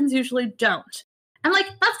for Legends usually don't. And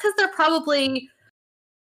that's because they're probably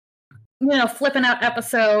flipping out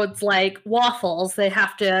episodes like waffles. They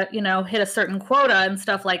have to, hit a certain quota and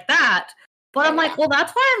stuff like that. But I'm like, well,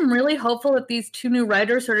 that's why I'm really hopeful that these two new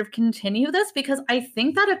writers sort of continue this, because I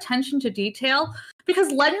think that attention to detail,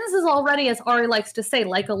 because Legends is already, as Ari likes to say,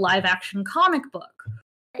 like a live action comic book.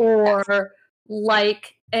 Or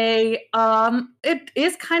it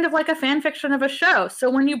is kind of like a fan fiction of a show. So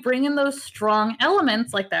when you bring in those strong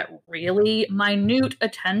elements, like that really minute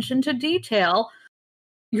attention to detail,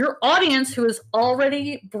 your audience, who is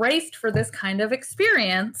already braced for this kind of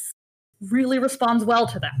experience, really responds well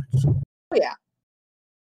to that. Oh, yeah.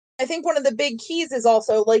 I think one of the big keys is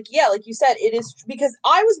also, like you said, it is because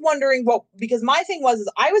I was wondering because my thing was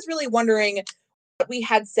I was really wondering what we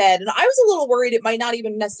had said, and I was a little worried it might not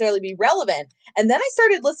even necessarily be relevant. And then I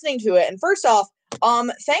started listening to it, and first off,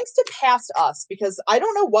 thanks to Past Us, because I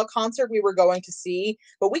don't know what concert we were going to see,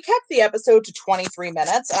 but we kept the episode to 23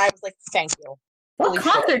 minutes, and I was like, thank you. What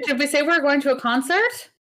concert? Did we say we were going to a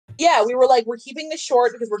concert? Yeah, we were like, we're keeping this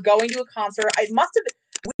short because we're going to a concert.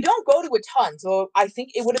 We don't go to a ton, so I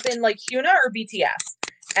think it would have been Hyuna or BTS.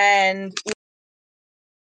 And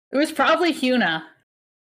it was probably Hyuna.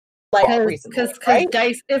 Because right?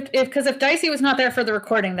 If Dicey was not there for the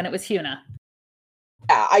recording, then it was Hyuna.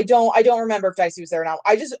 Yeah, I don't remember if Dicey was there or not.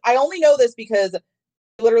 I only know this because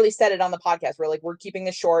we literally said it on the podcast. We're keeping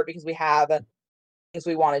this short because we have things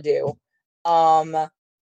we want to do.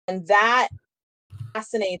 And that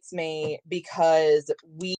fascinates me because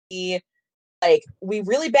we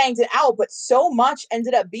really banged it out, but so much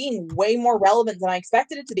ended up being way more relevant than I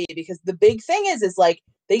expected it to be, because the big thing is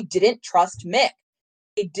they didn't trust Mick.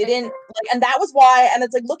 They didn't and that was why, and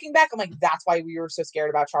it's looking back, I'm like, that's why we were so scared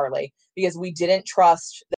about Charlie, because we didn't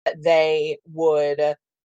trust that they would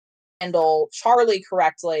handle Charlie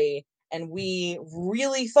correctly. And we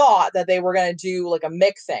really thought that they were going to do a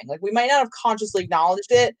Mick thing. We might not have consciously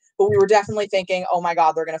acknowledged it, but we were definitely thinking, oh my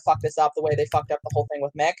god, they're going to fuck this up the way they fucked up the whole thing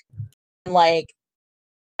with Mick. And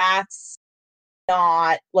that's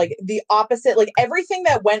not the opposite. Everything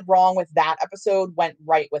that went wrong with that episode went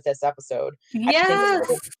right with this episode. Yes. I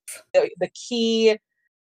think the key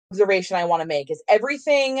observation I want to make is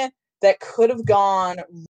everything that could have gone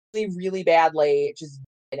really, really badly just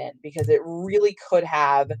didn't, because it really could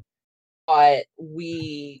have. But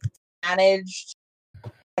we managed,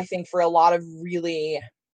 I think, for a lot of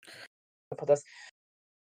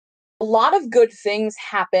a lot of good things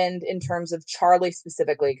happened in terms of Charlie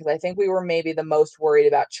specifically, because I think we were maybe the most worried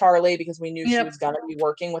about Charlie because we knew she was going to be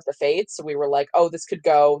working with the Fates. So we were like, oh, this could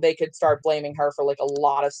go. They could start blaming her for a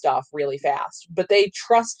lot of stuff really fast. But they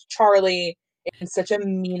trust Charlie in such a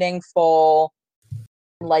meaningful,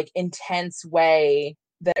 intense way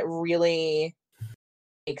that really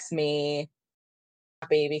makes me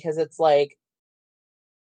happy, because it's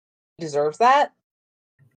deserves that.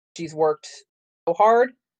 She's worked so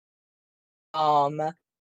hard.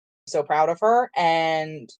 So proud of her,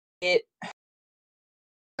 and it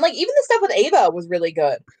even the stuff with Ava was really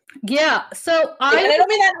good. Yeah, so and I don't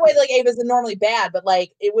mean that in a way Ava's normally bad, but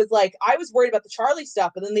it was I was worried about the Charlie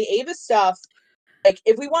stuff, but then the Ava stuff,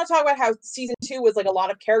 if we want to talk about how season 2 was a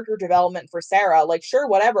lot of character development for Sarah, sure,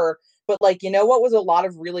 whatever, but what was a lot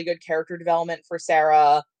of really good character development for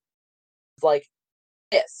Sarah,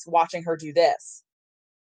 this, watching her do this.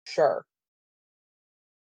 Sure.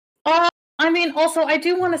 I mean, also, I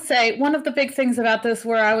do want to say, one of the big things about this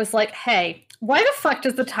where I was like, hey, why the fuck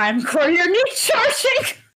does the time courier need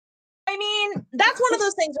charging? I mean, that's one of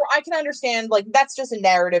those things where I can understand, like, that's just a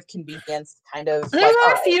narrative convenience, kind of. There like,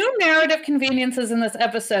 were a few narrative conveniences in this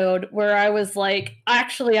episode where I was like,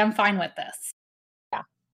 actually, I'm fine with this. Yeah.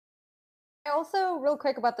 I also, real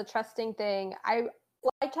quick about the trusting thing, I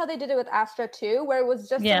liked how they did it with Astra too, where it was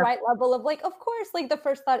just the right level of like, of course, like the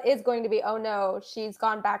first thought is going to be, oh no, she's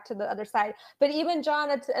gone back to the other side. But even John,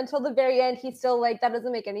 until the very end, he's still like, that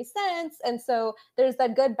doesn't make any sense. And so there's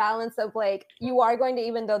that good balance of like, you are going to,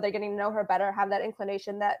 even though they're getting to know her better, have that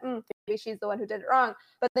inclination that maybe she's the one who did it wrong.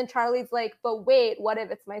 But then Charlie's like, but wait, what if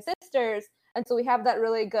it's my sister's? And so we have that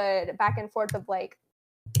really good back and forth of like,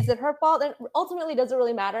 is it her fault? And ultimately, does it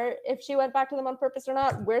really matter if she went back to them on purpose or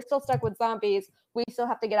not? We're still stuck with zombies. We still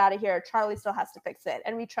have to get out of here. Charlie still has to fix it.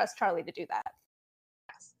 And we trust Charlie to do that.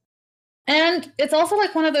 And it's also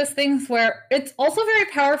like one of those things where it's also very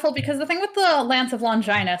powerful because the thing with the Lance of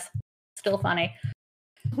Longinus, still funny,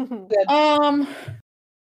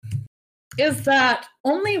 is that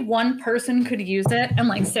only one person could use it. And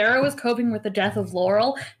like Sarah was coping with the death of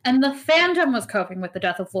Laurel, and the fandom was coping with the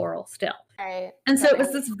death of Laurel still. Right. And so it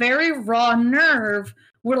was this very raw nerve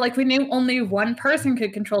where like we knew only one person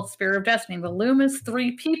could control the Spear of Destiny. The Loom is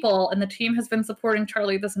 3 people, and the team has been supporting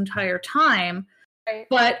Charlie this entire time. Right.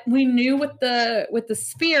 But we knew with the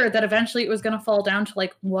spear that eventually it was going to fall down to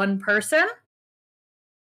like one person.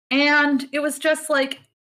 And it was just like,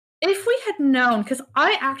 if we had known, because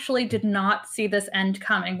I actually did not see this end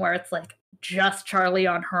coming where it's like just Charlie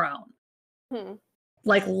on her own.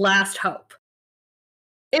 Like last hope.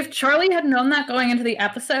 If Charlie had known that going into the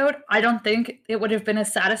episode, I don't think it would have been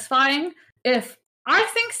as satisfying. I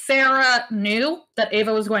think Sarah knew that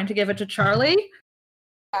Ava was going to give it to Charlie.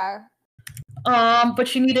 Yeah. But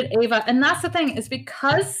she needed Ava. And that's the thing, is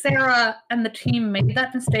because Sarah and the team made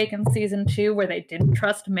that mistake in season 2 where they didn't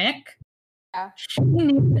trust Mick. Yeah. She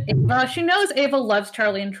needed Ava. She knows Ava loves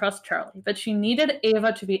Charlie and trusts Charlie, but she needed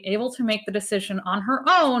Ava to be able to make the decision on her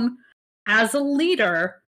own as a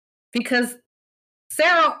leader, because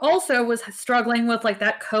Sarah also was struggling with like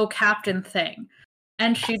that co-captain thing,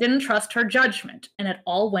 and she didn't trust her judgment, and it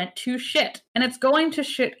all went to shit. And it's going to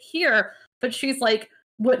shit here, but she's like,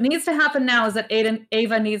 what needs to happen now is that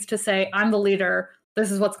Ava needs to say, I'm the leader,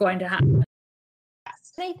 this is what's going to happen.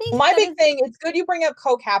 I think my big thing, it's good you bring up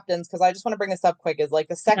co-captains, because I just want to bring this up quick, is like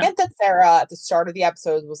the second that Sarah at the start of the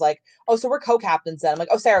episode was like, oh, so we're co-captains then. I'm like,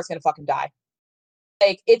 oh, Sarah's gonna fucking die.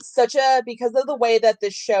 Like, it's such a, because of the way that the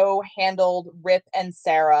show handled Rip and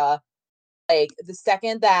Sarah, like, the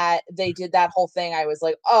second that they did that whole thing, I was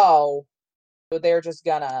like, oh, they're just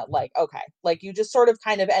gonna, like, okay. Like, you just sort of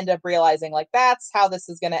kind of end up realizing, like, that's how this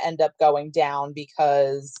is gonna end up going down,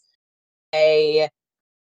 because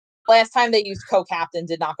last time they used co-captain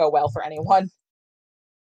did not go well for anyone.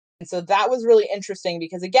 And so that was really interesting,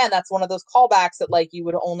 because, again, that's one of those callbacks that, like, you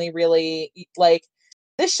would only really, like,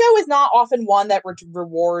 this show is not often one that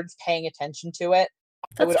rewards paying attention to it.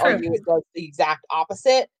 I would argue it does the exact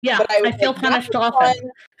opposite. Yeah, but I feel punished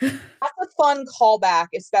often. That's a fun callback,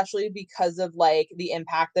 especially because of like the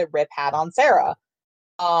impact that Rip had on Sarah.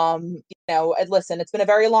 You know, and listen, it's been a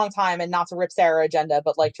very long time, and not to rip Sarah agenda,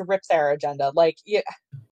 but like to rip Sarah agenda. Like, yeah.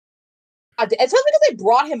 Especially because they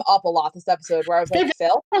brought him up a lot this episode, where I was like,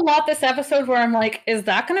 Phil? A lot this episode where I'm like, is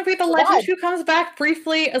that going to be the legend who comes back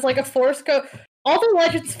briefly as like a force go? All the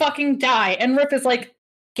legends fucking die, and Rip is like,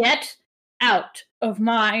 get out of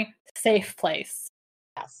my safe place.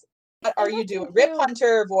 Yes. What are you doing? Rip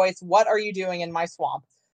Hunter voice, what are you doing in my swamp?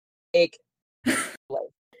 Like,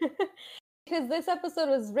 because this episode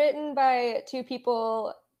was written by 2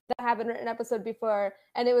 people that haven't written an episode before,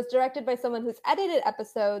 and it was directed by someone who's edited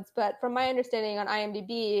episodes, but from my understanding on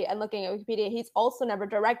IMDb and looking at Wikipedia, he's also never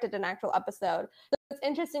directed an actual episode. So it's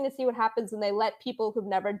interesting to see what happens when they let people who've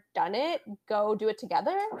never done it go do it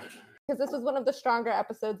together, because this was one of the stronger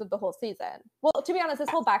episodes of the whole season. Well, to be honest, this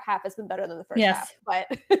whole back half has been better than the first half, but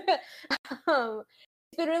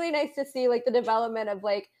it's been really nice to see like the development of,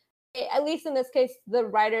 like, at least in this case, the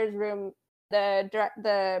writer's room,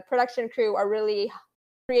 the production crew are really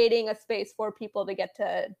creating a space for people to get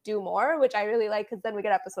to do more, which I really like, because then we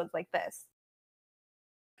get episodes like this.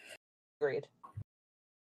 Agreed.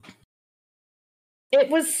 It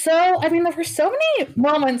was so, I mean, there were so many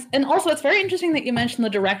moments, and also it's very interesting that you mentioned the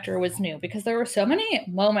director was new, because there were so many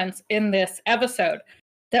moments in this episode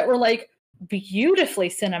that were like beautifully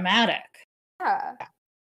cinematic. Yeah.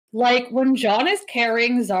 Like when John is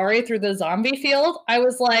carrying Zari through the zombie field, I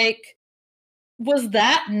was like, was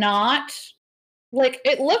that not, like,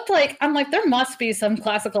 it looked like, I'm like, there must be some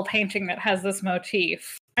classical painting that has this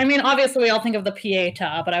motif. I mean, obviously we all think of the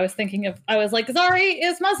Pieta, but I was like, Zari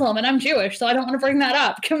is Muslim and I'm Jewish, so I don't want to bring that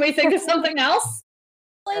up. Can we think of something else?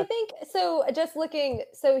 Well, I think so. Just looking,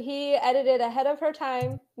 so he edited Ahead of Her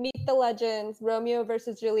Time, Meet the Legends, Romeo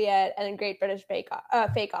versus Juliet, and Great British Bake Off.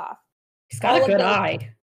 He's got a good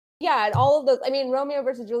eye. Yeah, and all of those. I mean, Romeo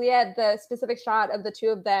versus Juliet, the specific shot of the two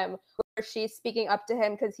of them where she's speaking up to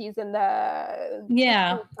him because he's in the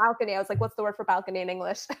balcony. I was like, what's the word for balcony in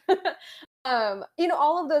English?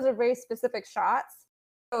 All of those are very specific shots.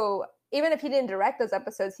 So even if he didn't direct those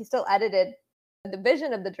episodes, he still edited the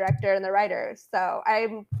vision of the director and the writers. So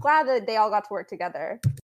I'm glad that they all got to work together.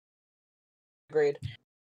 Agreed.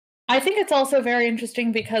 I think it's also very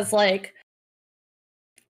interesting because, like,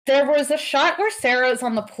 there was a shot where Sarah's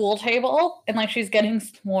on the pool table and, like, she's getting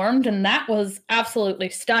swarmed, and that was absolutely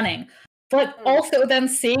stunning. But also then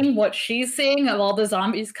seeing what she's seeing of all the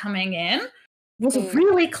zombies coming in was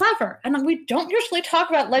really clever. And we don't usually talk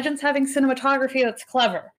about Legends having cinematography that's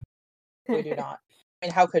clever. We do not. I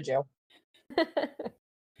mean, how could you?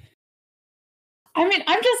 I mean,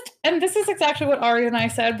 and this is exactly what Ari and I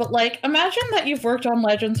said, but, like, imagine that you've worked on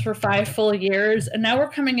Legends for 5 full years, and now we're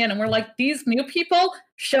coming in and we're like, these new people,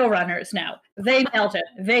 showrunners now. They nailed it.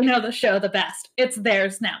 They know the show the best. It's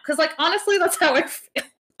theirs now. Because, like, honestly, that's how I feel.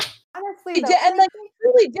 Honestly, they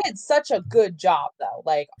really did such a good job, though.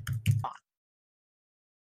 Like,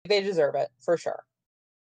 they deserve it, for sure.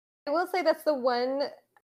 I will say that's the one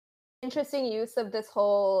interesting use of this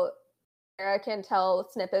whole Sarah can tell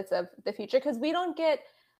snippets of the future, because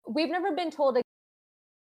we've never been told.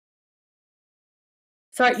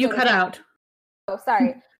 Sorry, you cut out. Oh,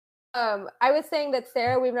 sorry. I was saying that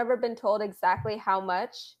Sarah, we've never been told exactly how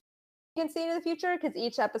much we can see into the future, because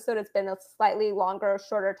each episode has been a slightly longer or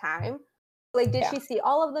shorter time. Like, did she see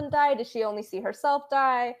all of them die? Did she only see herself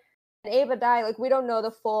die? And Ava die? Like, we don't know the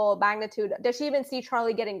full magnitude. Does she even see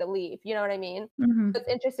Charlie getting to leave? You know what I mean? Mm-hmm. It's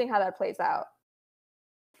interesting how that plays out.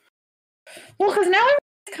 Well, because now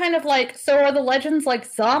it's kind of like, so are the Legends like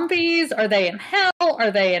zombies? Are they in hell?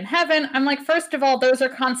 Are they in heaven? I'm like, first of all, those are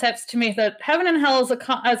concepts to me that heaven and hell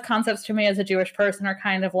as concepts to me as a Jewish person are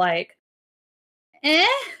kind of like, eh?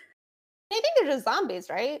 I think they're just zombies,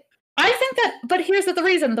 right? I think that, but here's the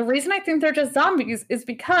reason. The reason I think they're just zombies is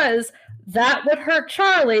because that would hurt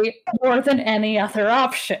Charlie more than any other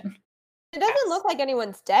option. It doesn't look like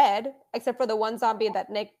anyone's dead, except for the one zombie that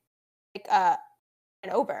Nick went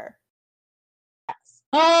over.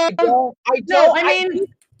 I mean,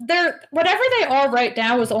 they're whatever they are right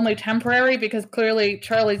now is only temporary, because clearly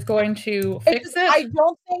Charlie's going to fix it.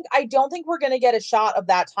 I don't think we're going to get a shot of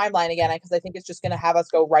that timeline again, because I think it's just going to have us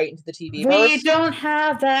go right into the TV verse. We don't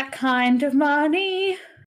have that kind of money.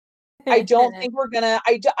 I don't think we're gonna.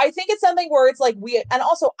 I think it's something where it's like and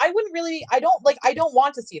also I don't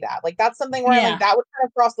want to see that. Like, that's something where I'm like, that would kind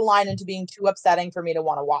of cross the line into being too upsetting for me to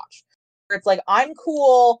want to watch. Where it's like, I'm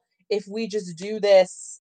cool if we just do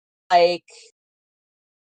this, like,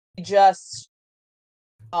 just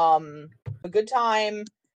a good time,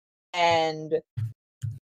 and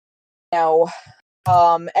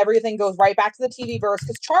everything goes right back to the TV verse,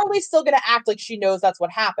 because Charlie's still gonna act like she knows that's what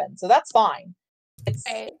happened, so that's fine.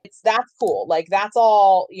 That's cool. Like, that's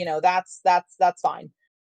all, that's fine.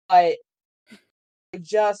 But I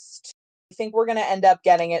think we're gonna end up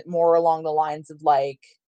getting it more along the lines of, like,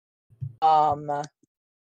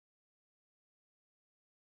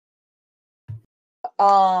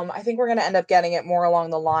 I think we're gonna end up getting it more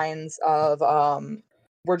along the lines of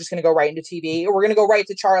we're just gonna go right into TV, or we're gonna go right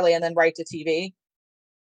to Charlie and then right to TV.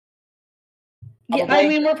 Yeah, I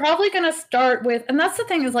mean, we're probably going to start with, and that's the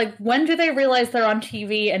thing, is like, when do they realize they're on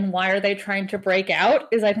TV and why are they trying to break out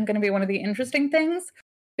is, I think, going to be one of the interesting things.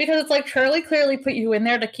 Because it's like, Charlie clearly put you in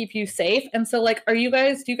there to keep you safe. And so, like, do you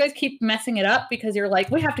guys keep messing it up because you're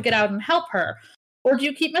like, we have to get out and help her? Or do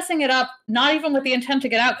you keep messing it up, not even with the intent to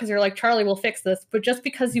get out because you're like, Charlie will fix this, but just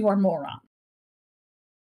because you are moron?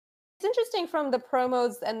 It's interesting from the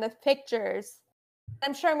promos and the pictures.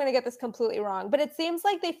 I'm sure I'm going to get this completely wrong, but it seems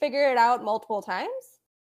like they figure it out multiple times.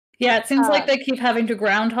 Yeah, it seems like they keep having to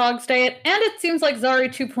Groundhog Day it, and it seems like Zari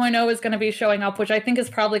 2.0 is going to be showing up, which I think is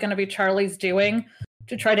probably going to be Charlie's doing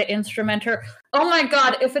to try to instrument her. Oh my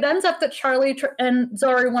god, if it ends up that Charlie and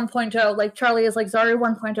Zari 1.0, like, Charlie is like, Zari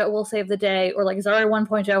 1.0 will save the day, or like, Zari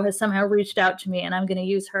 1.0 has somehow reached out to me and I'm going to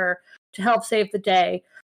use her to help save the day,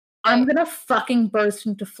 I'm going to fucking burst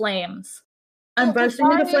into flames. I'm bursting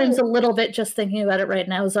into flames a little bit just thinking about it right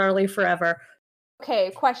now. Zarly forever. Okay,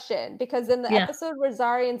 question. Because in the episode where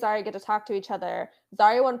Zari and Zari get to talk to each other,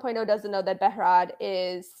 Zari 1.0 doesn't know that Behrad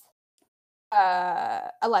is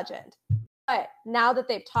a legend. But now that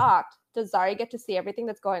they've talked, does Zari get to see everything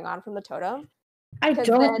that's going on from the totem? I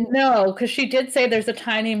don't know, because she did say there's a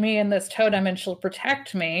tiny me in this totem and she'll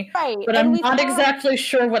protect me. Right. But I'm not exactly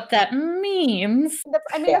sure what that means.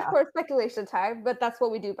 Of course, speculation time, but that's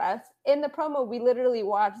what we do best. In the promo, we literally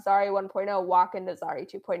watched Zari 1.0 walk into Zari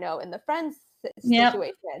 2.0 in the Friends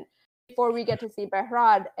situation before we get to see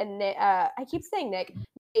Behrad and Nick, I keep saying Nick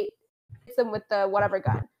hits him with the whatever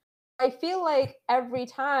gun. I feel like every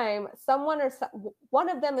time one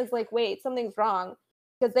of them is like, wait, something's wrong.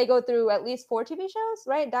 Because they go through at least 4 TV shows,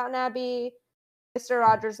 right? Downton Abbey, Mr.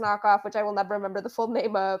 Rogers' Knockoff, which I will never remember the full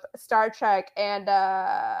name of, Star Trek, and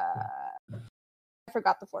I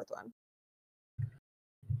forgot the 4th one.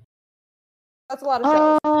 That's a lot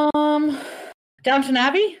of shows. Downton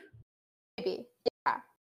Abbey? Maybe. Yeah.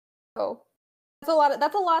 So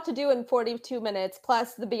that's a lot to do in 42 minutes,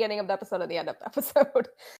 plus the beginning of the episode and the end of the episode.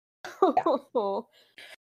 Yeah.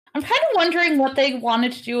 I'm kind of wondering what they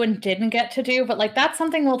wanted to do and didn't get to do, but like that's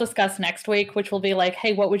something we'll discuss next week, which will be like,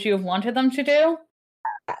 hey, what would you have wanted them to do?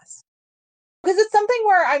 Yes. Because it's something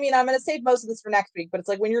where, I mean, I'm going to save most of this for next week, but it's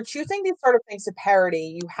like when you're choosing these sort of things to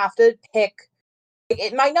parody, you have to pick.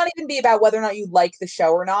 It might not even be about whether or not you like the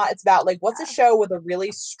show or not. It's about like, what's a show with a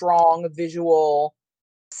really strong visual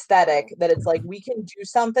aesthetic that it's like, we can do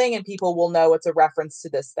something and people will know it's a reference to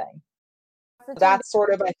this thing. That's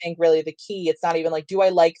sort of, I think, really the key. It's not even like, do I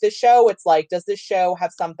like this show? It's like, does this show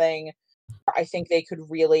have something I think they could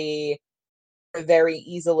really very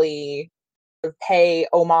easily pay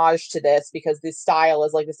homage to this because the style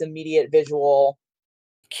is like this immediate visual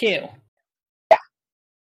cue. Yeah.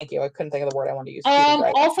 Thank you. I couldn't think of the word I wanted to use.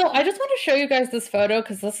 Also, I just want to show you guys this photo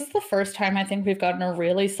because this is the first time I think we've gotten a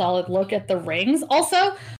really solid look at the rings.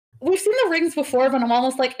 Also, we've seen the rings before, but I'm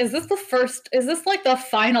almost like, is this like the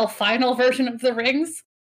final version of the rings?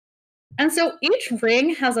 And so each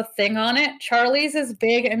ring has a thing on it. Charlie's is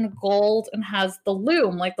big and gold and has the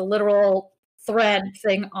loom, like the literal thread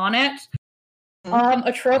thing on it.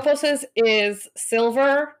 Atropos's is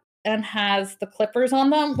silver and has the clippers on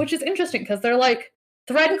them, which is interesting because they're like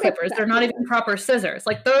thread clippers. They're not even proper scissors.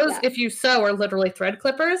 Like those, if you sew, are literally thread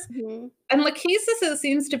clippers. Mm-hmm. And Lachesis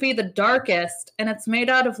seems to be the darkest, and it's made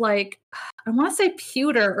out of like, I want to say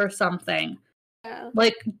pewter or something. Yeah.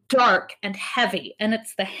 Like dark and heavy, and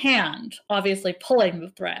it's the hand obviously pulling the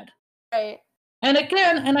thread. Right. And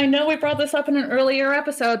again, and I know we brought this up in an earlier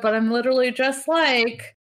episode, but I'm literally just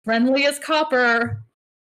like, Renly is copper,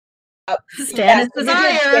 Stannis is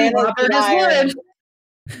iron, Robert is wood.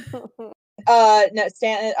 No,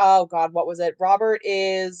 Stannis. Oh God, what was it? Robert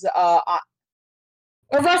is a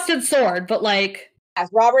rusted sword, but like. Yes,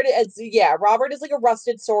 Robert is like a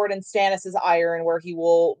rusted sword, and Stannis is iron, where he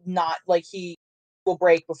will not he will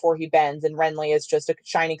break before he bends, and Renly is just a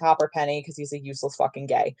shiny copper penny because he's a useless fucking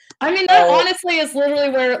gay. I mean, that honestly is literally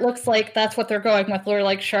where it looks like that's what they're going with. Where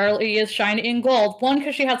like Charlie is shiny in gold. One,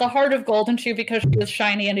 because she has a heart of gold, and two, because she is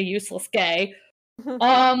shiny and a useless gay.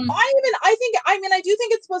 I do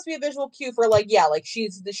think it's supposed to be a visual cue for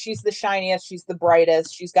she's the shiniest, she's the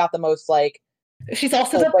brightest, she's got the most she's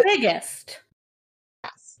also the biggest.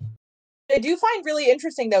 I do find really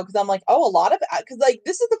interesting though, because I'm like, a lot of, because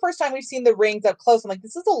this is the first time we've seen the rings up close. I'm like,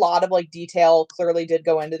 this is a lot of detail clearly did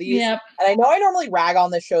go into these. Yep. And I know I normally rag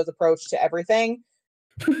on this show's approach to everything.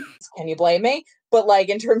 Can you blame me? But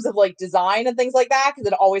in terms of design and things like that, because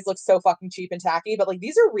it always looks so fucking cheap and tacky. But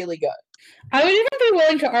these are really good. I would even be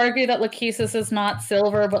willing to argue that Lachesis is not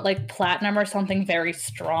silver, but platinum or something very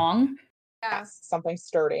strong. Yes, something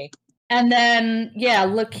sturdy. And then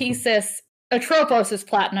Lachesis. Atropos is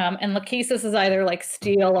platinum, and Lachesis is either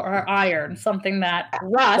steel or iron, something that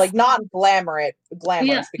rust. Not glamorous.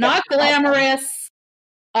 Yeah, not glamorous.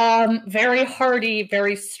 Very hardy,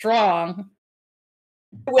 very strong.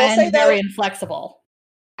 I will say very inflexible.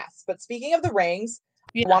 Yes, but speaking of the rings,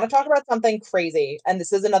 I want to talk about something crazy, and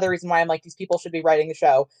this is another reason why I'm like, these people should be writing the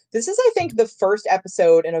show. This is, I think, the first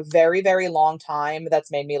episode in a very, very long time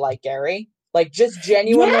that's made me like Gary. Just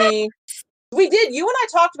genuinely. Yeah. We did. You and I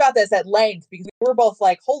talked about this at length because we were both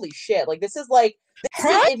like, "Holy shit!" This is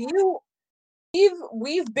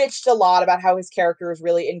we've bitched a lot about how his character is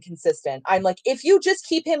really inconsistent. I'm like, if you just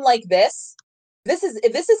keep him like this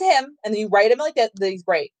if this is him, and then you write him like that, he's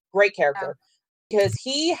great character because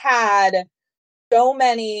he had so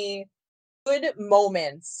many good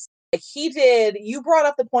moments. He did. You brought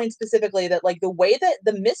up the point specifically that the way that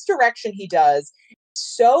the misdirection he does.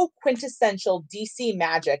 So quintessential DC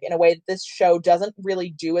magic in a way that this show doesn't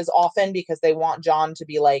really do as often because they want Jon to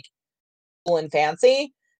be cool and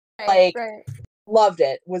fancy. Right. Loved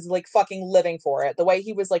it. Was fucking living for it. The way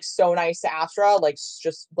he was so nice to Astra,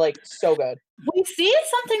 just so good. We see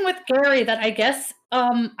something with Gary that I guess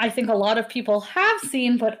I think a lot of people have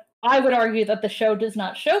seen, but I would argue that the show does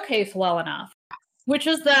not showcase well enough, which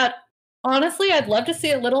is that, honestly, I'd love to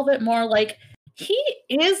see a little bit more, like, he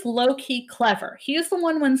is low-key clever. He is the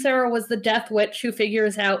one when Sarah was the Death Witch who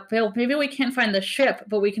figures out, well, maybe we can't find the ship,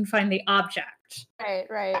 but we can find the object.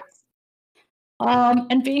 Right.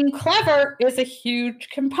 And being clever is a huge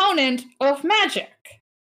component of magic.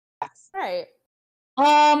 Right.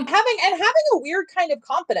 Having a weird kind of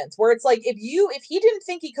confidence where it's like if he didn't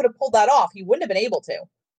think he could have pulled that off, he wouldn't have been able to.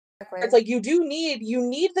 Exactly. It's like you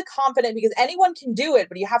need the confidence, because anyone can do it,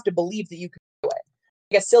 but you have to believe that you can do it.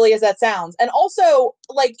 Like, as silly as that sounds. And also,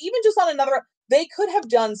 like, even just on another, they could have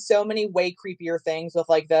done so many way creepier things with,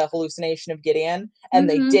 like, the hallucination of Gideon, and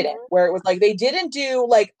they didn't. Where it was like they didn't do,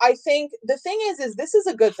 like, I think the thing is this is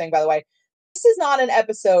a good thing, by the way. This is not an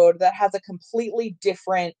episode that has a completely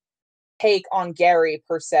different take on Gary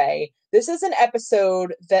per se. This is an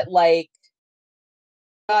episode that, like,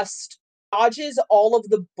 just dodges all of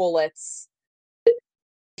the bullets that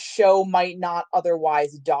the show might not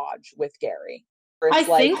otherwise dodge with Gary. I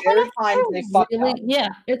think there are times they fucked up. Yeah,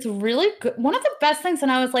 it's really good. One of the best things,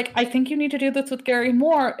 and I was like, I think you need to do this with Gary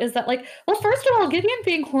more, is that, like, well, first of all, Gideon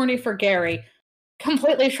being horny for Gary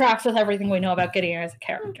completely tracks with everything we know about Gideon as a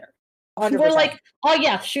character. 100%. We're like, oh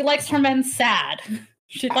yeah, she likes her men sad.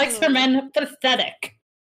 She likes her men pathetic.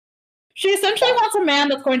 She essentially wants a man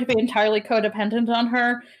that's going to be entirely codependent on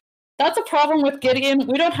her. That's a problem with Gideon.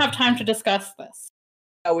 We don't have time to discuss this.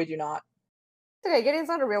 No, we do not. Okay, Gideon's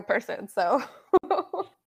not a real person, so.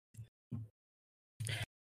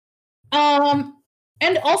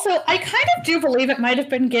 And also, I kind of do believe it might have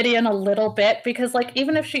been Gideon a little bit, because, like,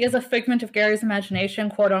 even if she is a figment of Gary's imagination,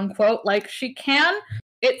 quote unquote, like, she can,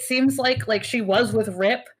 it seems like she was with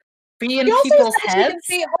Rip, be in people's heads.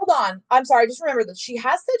 Hold on. I'm sorry, just remember this. She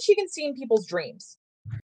has said she can see in people's dreams.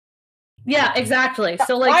 Yeah, exactly.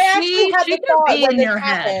 So, like, I actually had the thought be when in this your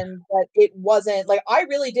happened that it wasn't, like, I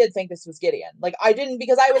really did think this was Gideon. Like, I didn't,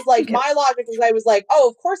 because I was like, my logic was, I was like, oh,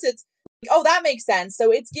 of course it's, oh, that makes sense.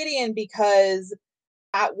 So it's Gideon, because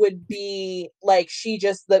that would be, like, she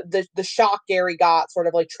just, the shock Gary got sort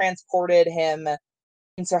of, like, transported him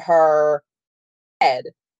into her head.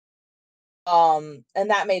 And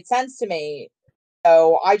that made sense to me.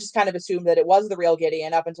 So I just kind of assumed that it was the real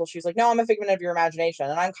Gideon up until she was like, no, I'm a figment of your imagination.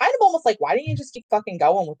 And I'm kind of almost like, why didn't you just keep fucking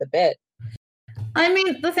going with the bit? I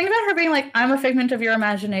mean, the thing about her being like, I'm a figment of your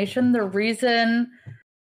imagination, the reason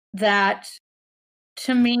that,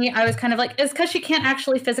 to me, I was kind of like, is because she can't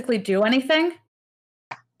actually physically do anything.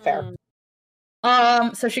 Fair.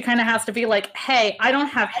 So she kind of has to be like, hey, I don't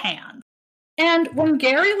have hands. And when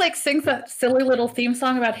Gary, like, sings that silly little theme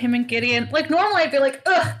song about him and Gideon, like, normally I'd be like,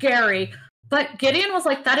 ugh, Gary. But Gideon was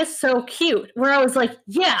like, that is so cute. Where I was like,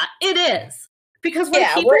 yeah, it is. Because when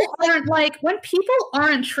people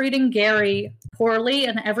aren't treating Gary poorly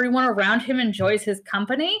and everyone around him enjoys his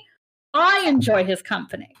company, I enjoy his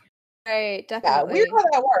company. Right, definitely. Yeah, weird how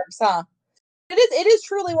that works, huh? It is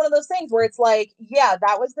truly one of those things where it's like, yeah,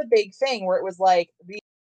 that was the big thing, where it was like, the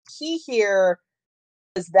key here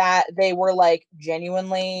is that they were, like,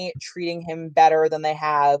 genuinely treating him better than they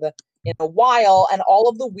have in a while, and all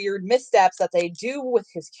of the weird missteps that they do with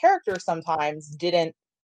his character sometimes didn't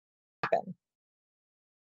happen.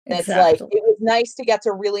 And it's like, it was nice to get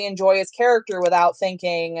to really enjoy his character without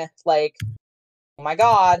thinking, like, oh my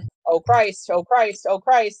god, oh Christ, oh Christ, oh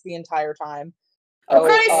Christ, the entire time. Oh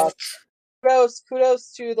Christ!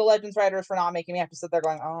 Kudos to the Legends writers for not making me have to sit there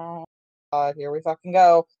going, oh god, here we fucking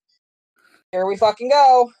go. Here we fucking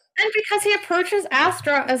go. And because he approaches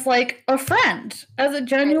Astra as, like, a friend, as a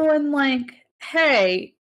genuine, like,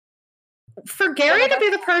 hey, for Gary to be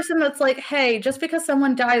the person that's like, hey, just because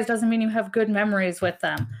someone dies doesn't mean you have good memories with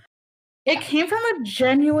them. It came from a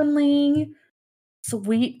genuinely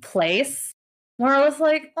sweet place where I was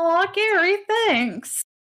like, aw, Gary, thanks.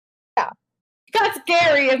 Yeah. That's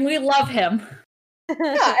Gary and we love him.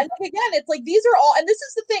 Yeah, and, like, again, it's like, these are all, and this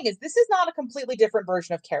is the thing, is this is not a completely different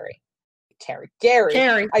version of Gary.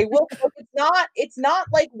 I will. It's not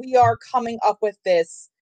like we are coming up with this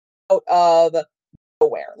out of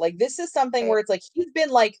nowhere. Like, this is something where it's like he's been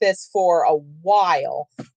like this for a while,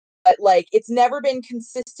 but, like, it's never been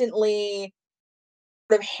consistently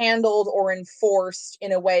sort of handled or enforced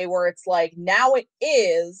in a way where it's like, now it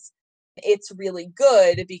is. It's really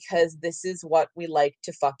good because this is what we like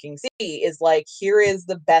to fucking see. Is like, here is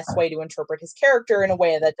the best way to interpret his character in a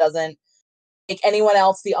way that doesn't make anyone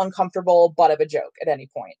else the uncomfortable butt of a joke at any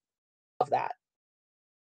point of that.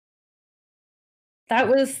 That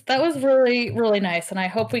was really, really nice, and I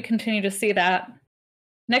hope we continue to see that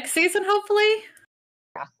next season, hopefully.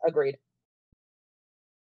 Yeah, agreed.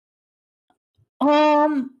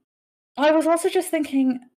 I was also just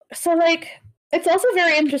thinking, So, like, it's also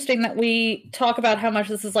very interesting that we talk about how much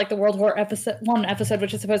this is like the World War episode,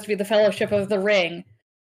 which is supposed to be the Fellowship of the Ring.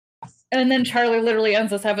 And then Charlie literally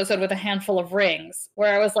ends this episode with a handful of rings,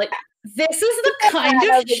 where I was like, this is the kind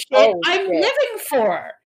of shit I'm living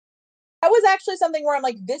for. That was actually something where I'm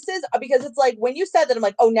like, this is, because it's like, when you said that, I'm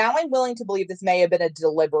like, oh, now I'm willing to believe this may have been a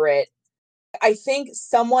deliberate, I think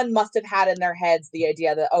someone must have had in their heads the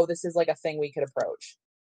idea that, oh, this is like a thing we could approach.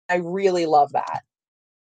 I really love that.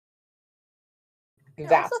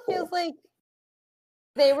 It also feels like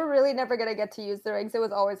they were really never going to get to use the rings. It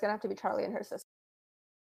was always going to have to be Charlie and her sister.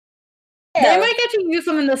 They might get to use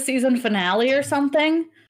them in the season finale or something.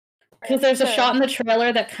 Because there's a shot in the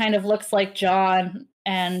trailer that kind of looks like John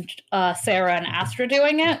and Sarah and Astra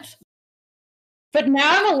doing it. But now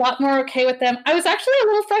I'm a lot more okay with them. I was actually a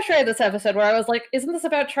little frustrated this episode where I was like, isn't this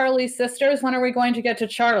about Charlie's sisters? When are we going to get to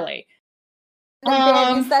Charlie?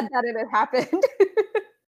 And you said that it happened.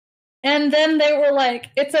 And then they were like,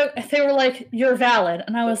 you're valid.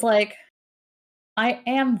 And I was like, I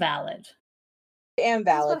am valid. I am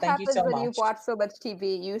valid. Thank you so much. When you watch so much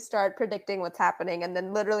TV, you start predicting what's happening, and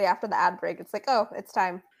then literally after the ad break, it's like, oh, it's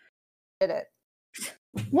time. Did it.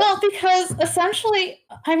 Well, because essentially,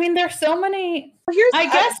 I mean, there's so many.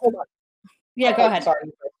 Yeah, go ahead. Sorry.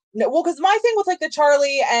 No, well, because my thing with like the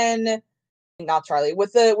Charlie and not Charlie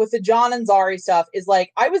with the John and Zari stuff is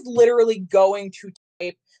like I was literally going to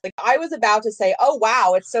type, like I was about to say, oh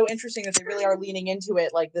wow, it's so interesting that they really are leaning into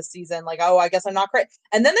it like this season. Like, oh, I guess I'm not crazy.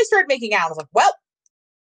 And then they started making out. I was like, well,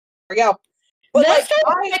 there we go. But like,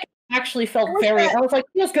 I actually felt very. I was like,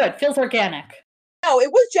 feels good, feels organic. No,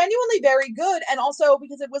 it was genuinely very good, and also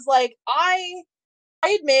because it was like I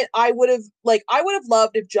admit I would have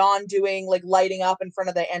loved if John doing like lighting up in front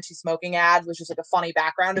of the anti-smoking ad was just like a funny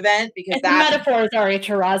background event because it's that metaphor is Ari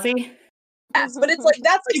Tarazi. Yes, but it's like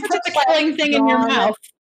that's like you put the killing thing in your mouth.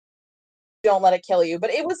 Don't let it kill you.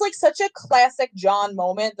 But it was like such a classic John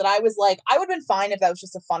moment that I was like, I would have been fine if that was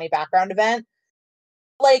just a funny background event.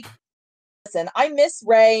 Like, listen, I miss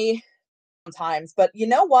Ray sometimes, but you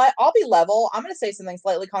know what? I'll be level. I'm going to say something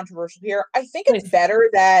slightly controversial here. I think it's better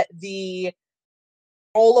that the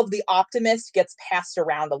role of the optimist gets passed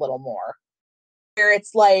around a little more. Where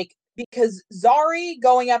it's like, because Zari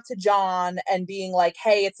going up to John and being like,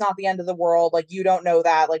 hey, it's not the end of the world. Like, you don't know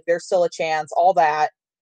that. Like, there's still a chance. All that,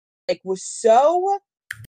 like, was so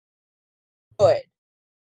good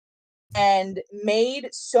and made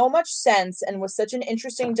so much sense and was such an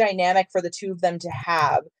interesting dynamic for the two of them to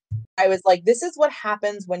have. I was like, this is what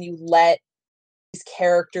happens when you let these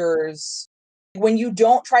characters, when you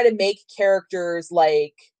don't try to make characters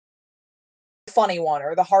like the funny one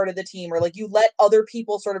or the heart of the team, or like you let other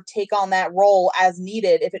people sort of take on that role as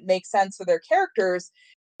needed if it makes sense for their characters.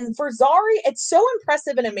 And for Zari, it's so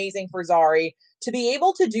impressive and amazing for Zari to be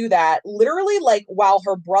able to do that literally like while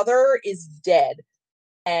her brother is dead.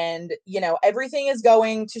 And, you know, everything is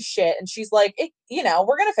going to shit. And she's like, you know,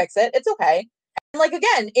 we're going to fix it. It's okay. And like,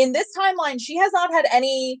 again, in this timeline, she has not had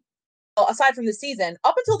any, well, aside from the season,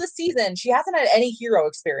 up until this season, she hasn't had any hero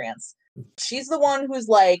experience. She's the one who's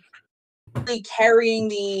like really carrying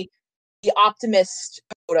the optimist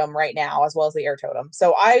totem right now, as well as the air totem.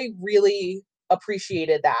 So I really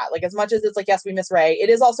appreciated that. Like, as much as it's like, yes, we miss Ray, it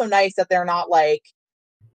is also nice that they're not like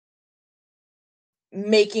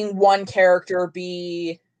making one character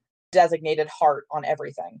be designated heart on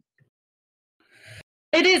everything.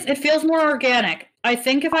 It is. It feels more organic. I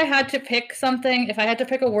think if I had to pick something, if I had to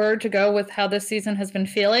pick a word to go with how this season has been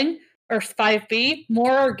feeling, or 5B,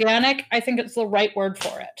 more organic, I think it's the right word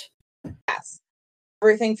for it. Yes.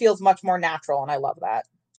 Everything feels much more natural, and I love that.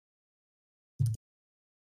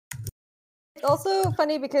 It's also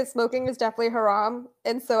funny because smoking is definitely haram,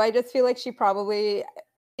 and so I just feel like she probably,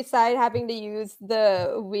 beside having to use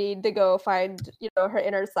the weed to go find, you know, her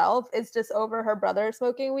inner self, is just over her brother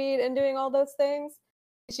smoking weed and doing all those things.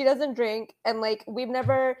 She doesn't drink, and like we've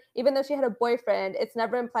never, even though she had a boyfriend, it's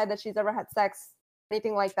never implied that she's ever had sex,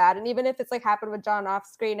 anything like that. And even if it's like happened with John off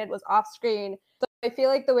screen, it was off screen. So I feel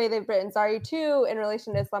like the way they've written Zari too in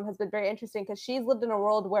relation to Islam has been very interesting because she's lived in a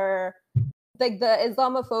world where like the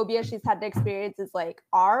Islamophobia she's had to experience is like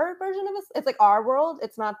our version of it's like our world.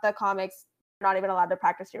 It's not the comics. You're not even allowed to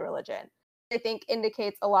practice your religion. I think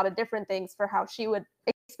indicates a lot of different things for how she would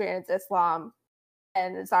experience Islam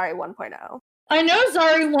and Zari 1.0. I know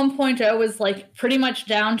Zari 1.0 was like pretty much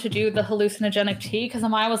down to do the hallucinogenic tea because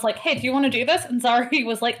Amaya was like, hey, do you want to do this? And Zari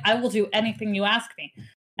was like, I will do anything you ask me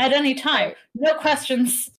at any time. Right. No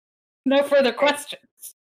questions. No further questions.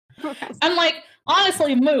 Okay. I'm like,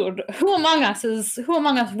 honestly, mood. Who among us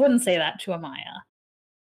wouldn't say that to Amaya?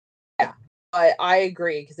 Yeah. But I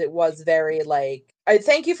agree, because it was very, like, I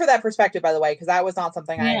thank you for that perspective, by the way, because that was not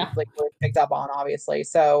something I like really picked up on, obviously.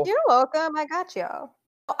 So you're welcome. I got you.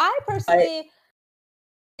 I personally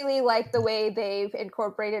really like the way they've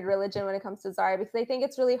incorporated religion when it comes to Zara, because I think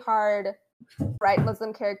it's really hard to write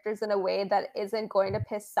Muslim characters in a way that isn't going to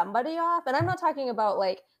piss somebody off. And I'm not talking about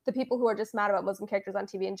like the people who are just mad about Muslim characters on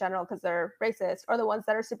TV in general because they're racist, or the ones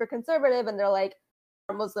that are super conservative and they're like,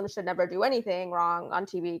 Muslims should never do anything wrong on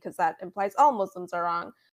TV because that implies all Muslims are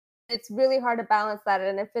wrong. It's really hard to balance that.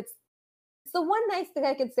 And if it's the one nice thing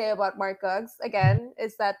I can say about Mark Guggs, again,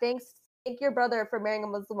 is that thank your brother for marrying a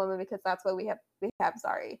Muslim woman, because that's what we have,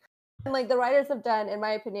 sorry. And like the writers have done, in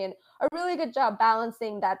my opinion, a really good job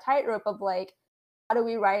balancing that tightrope of like, how do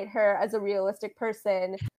we write her as a realistic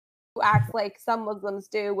person who acts like some Muslims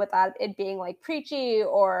do without it being like preachy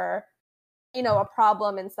or, you know, a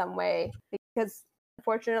problem in some way, because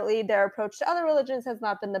unfortunately their approach to other religions has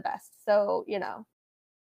not been the best. So, you know,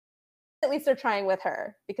 at least they're trying with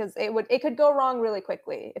her, because it could go wrong really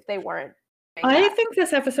quickly if they weren't. I think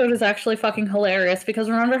this episode is actually fucking hilarious, because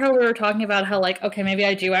remember how we were talking about how, like, okay, maybe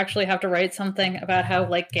I do actually have to write something about how,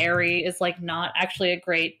 like, Gary is, like, not actually a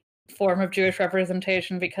great form of Jewish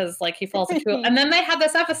representation because, like, he falls into it. And then they had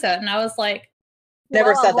this episode, and I was like...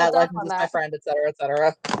 Never said that, Legends is my friend, etc.,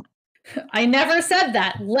 etc. I never said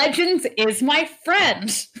that. Legends is my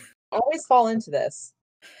friend. Always fall into this.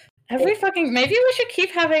 Maybe we should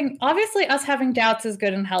keep having... Obviously, us having doubts is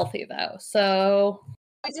good and healthy, though, so...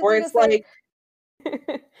 Where it's like...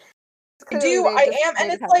 I am,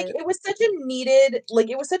 and it's like, it was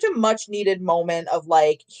such a much needed moment of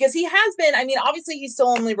like, because he has been, I mean, obviously he's still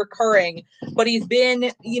only recurring, but he's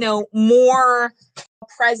been, you know, more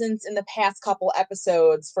presence in the past couple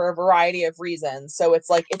episodes for a variety of reasons. So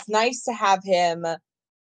it's like, it's nice to have him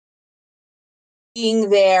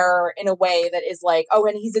being there in a way that is like, oh,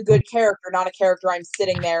 and he's a good character, not a character I'm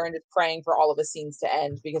sitting there and just praying for all of the scenes to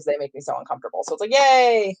end because they make me so uncomfortable. So it's like,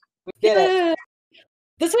 yay, we did it.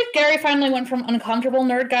 This week, Gary finally went from uncomfortable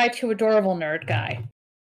nerd guy to adorable nerd guy.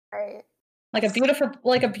 Right. Like a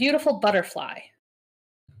beautiful butterfly.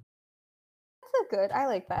 That's good. I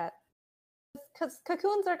like that. Because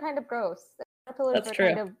cocoons are kind of gross. That's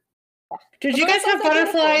true. Did you guys have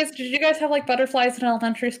butterflies? Did you guys have like butterflies in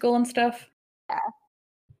elementary school and stuff? Yeah.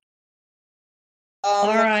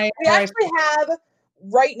 All right. We actually have...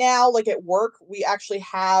 Right now, like at work, we actually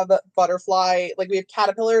have butterfly, like we have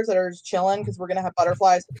caterpillars that are just chilling because we're going to have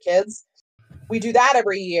butterflies for the kids. We do that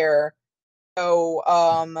every year. So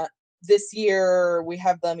this year we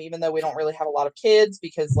have them, even though we don't really have a lot of kids,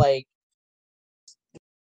 because I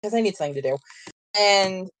need something to do.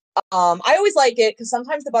 And I always like it because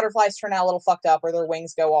sometimes the butterflies turn out a little fucked up, or their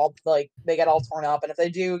wings go all like they get all torn up. And if they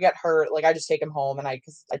do get hurt, like I just take them home and I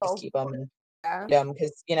just keep them and them,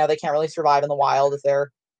 because you know they can't really survive in the wild if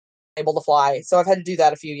they're able to fly. So I've had to do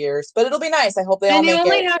that a few years, but it'll be nice. I hope they all make it.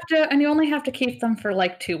 And you only have to keep them for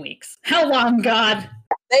like 2 weeks. How long, God?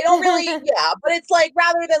 They don't really, yeah. But it's like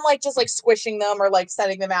rather than like just like squishing them or like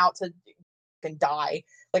sending them out to can die.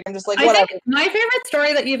 Like I'm just like whatever. I think my favorite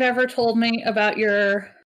story that you've ever told me about your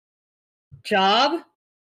job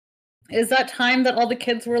is that time that all the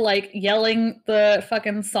kids were like yelling the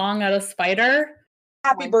fucking song at a spider.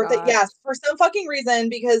 Happy birthday. God. Yes, for some fucking reason,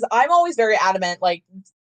 because I'm always very adamant, like,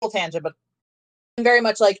 tangent, but I'm very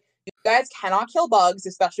much like, you guys cannot kill bugs,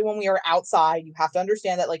 especially when we are outside. You have to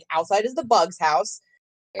understand that, like, outside is the bug's house.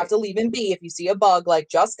 You have to leave him be. If you see a bug, like,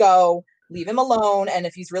 just go, leave him alone, and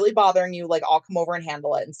if he's really bothering you, like, I'll come over and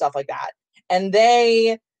handle it and stuff like that. And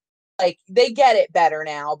they get it better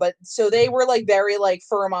now, but so they were, like, very, like,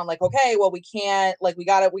 firm on, like, okay, well, we can't, like, we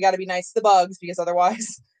gotta be nice to the bugs, because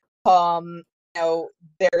otherwise, you know,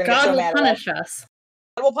 they're gonna get so mad.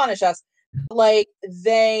 God will punish us. Like,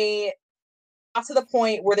 they got to the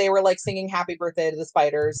point where they were like singing happy birthday to the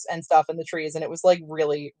spiders and stuff in the trees, and it was like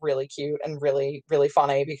really, really cute and really, really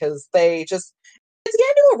funny, because they just get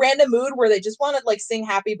into a random mood where they just want to like sing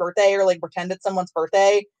happy birthday or like pretend it's someone's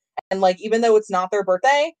birthday, and like even though it's not their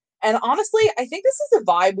birthday. And honestly, I think this is a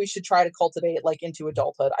vibe we should try to cultivate like into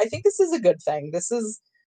adulthood. I think this is a good thing. This is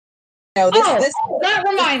that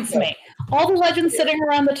reminds me. All the legends sitting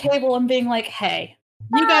around the table and being like, hey,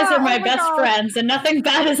 you guys are my best friends and nothing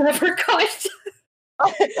bad is ever going to...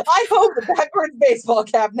 I hope the backwards baseball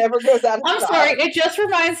cap never goes out of I'm sorry, it just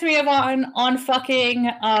reminds me of on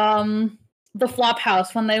fucking The Flop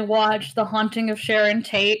House when they watched The Haunting of Sharon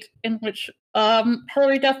Tate, in which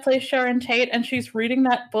Hilary Duff plays Sharon Tate, and she's reading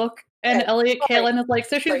that book. And Elliot Kalin is like,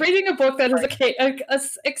 so she's reading a book that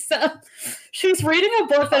is she's reading a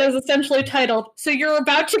book that is essentially titled, "So You're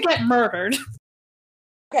About to Get Murdered."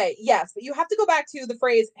 Okay, yes, but you have to go back to the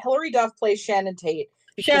phrase Hilary Duff plays Shannon Tate.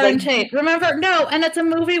 Sharon Tate. Remember? No, and it's a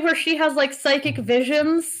movie where she has like psychic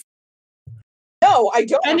visions. No, I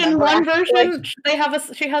don't. And remember. in one version,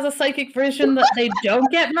 she has a psychic vision that they don't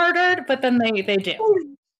get murdered, but then they do.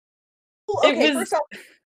 Well, okay, first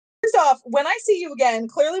off, when I see you again,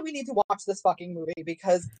 clearly we need to watch this fucking movie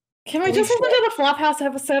because. Can we just listen to the Flophouse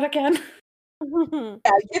episode again? Yeah,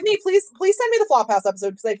 please send me the Flophouse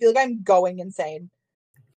episode because I feel like I'm going insane.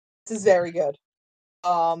 This is very good.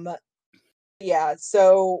 Yeah,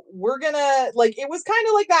 so we're gonna it was kind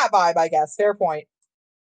of like that vibe, I guess. Fair point.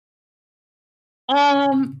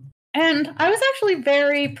 And I was actually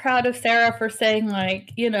very proud of Sarah for saying,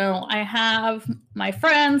 like, you know, I have my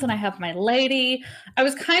friends and I have my lady. I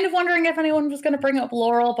was kind of wondering if anyone was going to bring up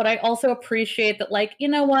Laurel, but I also appreciate that, like, you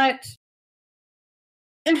know what?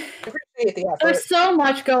 There's so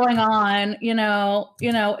much going on, you know,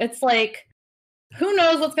 it's like, who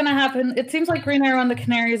knows what's going to happen? It seems like Green Arrow and the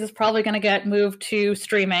Canaries is probably going to get moved to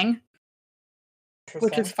streaming,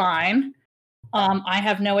 which is fine. I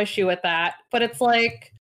have no issue with that, but it's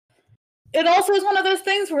like, it also is one of those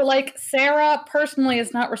things where, like, Sarah personally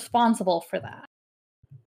is not responsible for that.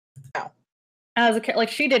 No. As a like,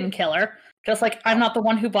 she didn't kill her. Just like I'm not the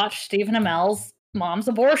one who botched Stephen Amell's mom's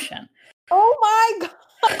abortion. Oh my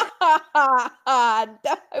god!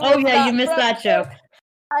 Oh yeah, you missed that joke.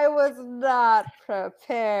 I was not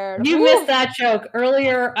prepared. You missed that joke.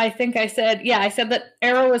 Earlier, I think I said that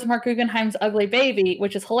Arrow is Mark Guggenheim's ugly baby,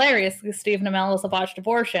 which is hilarious because Stephen Amell was a botched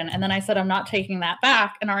abortion. And then I said, I'm not taking that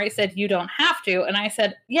back. And Ari said, you don't have to. And I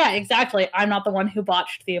said, yeah, exactly. I'm not the one who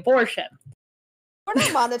botched the abortion. We're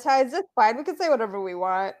not monetized. It's fine. We can say whatever we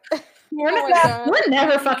want. We're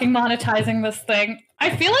never fucking monetizing this thing.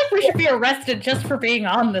 I feel like we should be arrested just for being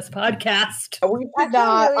on this podcast. We should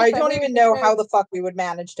not. Really I don't even know how the fuck we would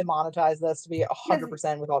manage to monetize this to be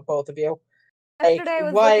 100% without both of you. Yesterday I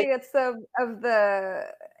was looking at some of the,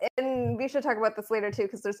 and we should talk about this later too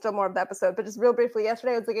because there's still more of the episode, but just real briefly,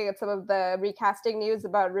 yesterday I was looking at some of the recasting news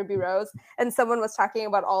about Ruby Rose, and someone was talking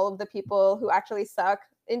about all of the people who actually suck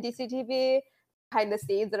in DCTV behind the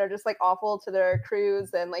scenes that are just like awful to their crews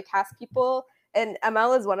and like cast people, and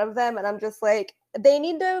Amel is one of them, and I'm just like, they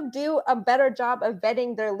need to do a better job of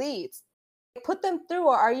vetting their leads. Put them through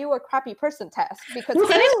a "Are you a crappy person?" test, because was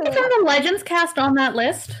anyone from the Legends cast on that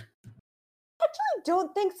list? I actually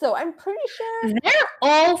don't think so. I'm pretty sure they're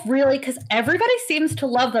all really, because everybody seems to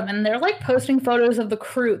love them, and they're like posting photos of the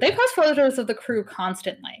crew. They post photos of the crew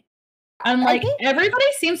constantly. And like everybody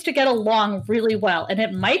seems to get along really well, and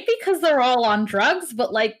it might be because they're all on drugs,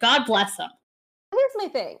 but like, God bless them. Here's my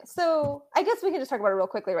thing. So I guess we can just talk about it real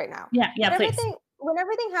quickly right now. Yeah, please. When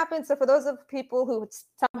everything happens, so for those of people who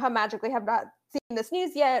somehow magically have not seen this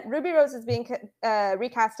news yet, Ruby Rose is being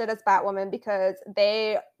recasted as Batwoman because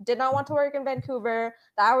they did not want to work in Vancouver.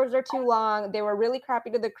 The hours are too long. They were really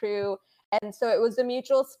crappy to the crew. And so it was a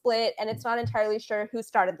mutual split, and it's not entirely sure who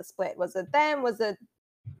started the split. Was it them? Was it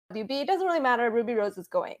WB? It doesn't really matter. Ruby Rose is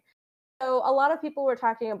going. So a lot of people were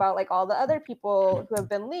talking about like all the other people who have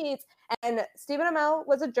been leads, and Stephen Amell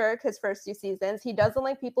was a jerk his first 2 seasons. He doesn't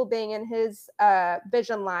like people being in his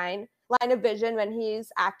vision line of vision when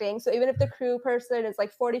he's acting. So even if the crew person is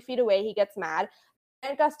like 40 feet away, he gets mad.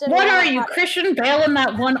 And Gustin, what are you, Christian Bale, in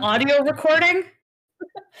that one audio recording?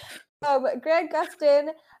 Greg Gustin,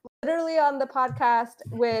 literally on the podcast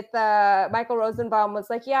with Michael Rosenbaum, was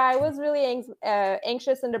like, yeah, I was really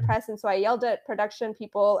anxious and depressed, and so I yelled at production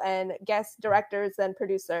people and guest directors and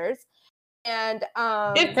producers. And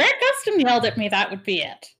if Greg Gustin yelled at me, that would be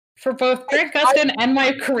it. For both Greg Gustin and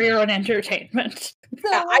my career in entertainment. So,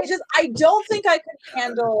 yeah, I don't think I could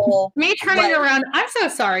handle me turning around. I'm so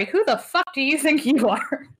sorry. Who the fuck do you think you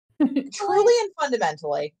are? Truly and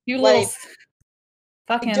fundamentally. You like,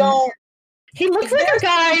 fucking don't. He looks like a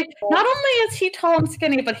guy. Not only is he tall and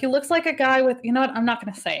skinny, but he looks like a guy with, you know what? I'm not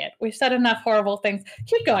going to say it. We've said enough horrible things.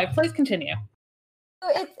 Keep going. Please continue.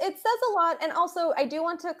 It says a lot. And also, I do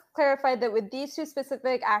want to clarify that with these 2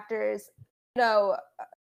 specific actors, you know,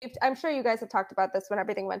 I'm sure you guys have talked about this when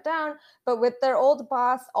everything went down, but with their old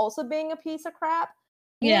boss also being a piece of crap,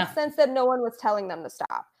 it makes sense that no one was telling them to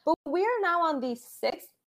stop. But we are now on the 6th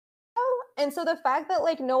show, and so the fact that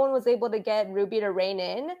like no one was able to get Ruby to rein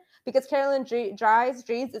in, because Carolyn Dries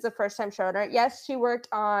is a first-time showrunner. Yes, she worked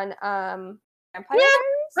on Vampire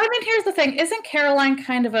Diaries. I mean, here's the thing. Isn't Caroline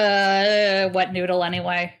kind of a wet noodle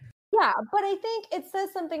anyway? Yeah, but I think it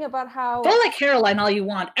says something about how... Don't like Caroline all you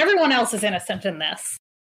want. Everyone else is innocent in this.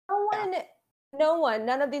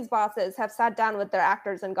 None of these bosses have sat down with their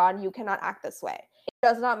actors and gone, you cannot act this way. It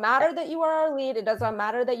does not matter that you are our lead. It does not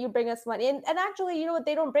matter that you bring us money. And actually, you know what?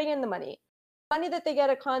 They don't bring in the money. money that they get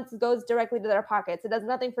at cons goes directly to their pockets. It does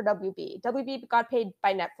nothing for WB. WB got paid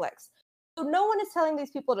by Netflix. So no one is telling these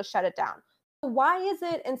people to shut it down. Why is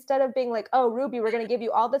it instead of being like, oh, Ruby, we're going to give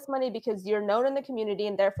you all this money because you're known in the community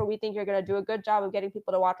and therefore we think you're going to do a good job of getting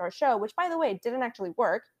people to watch our show, which, by the way, didn't actually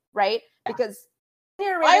work, right? Yeah. Because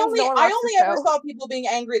I only ever saw people being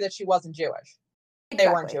angry that she wasn't Jewish. Exactly.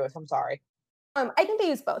 They weren't Jewish, I'm sorry. I think they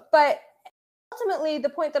use both. But ultimately, the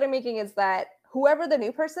point that I'm making is that whoever the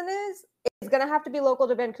new person is going to have to be local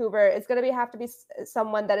to Vancouver. It's going to have to be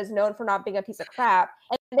someone that is known for not being a piece of crap.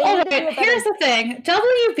 And they here's the thing.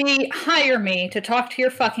 WB, hire me to talk to your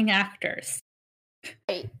fucking actors.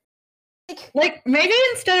 Right. Like, maybe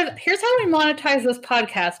instead of, here's how we monetize this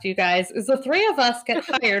podcast, you guys, is the three of us get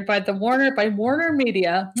hired by Warner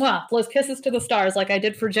Media. Mwah, blows kisses to the stars like I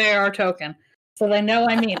did for J.R.R. Token. So they know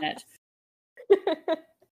I mean it.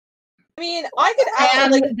 I mean, I could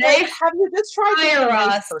ask, have you just tried to be a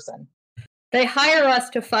nice person? They hire us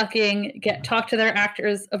to fucking talk to their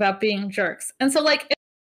actors about being jerks. And so, like,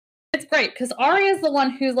 it's great, because Ari is the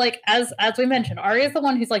one who's, like, as we mentioned, Ari is the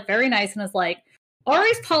one who's, like, very nice and is like,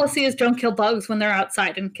 Ari's policy is don't kill bugs when they're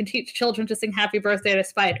outside and can teach children to sing happy birthday to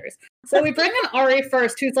spiders. So we bring in Ari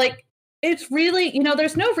first, who's like, it's really,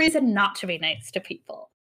 there's no reason not to be nice to people.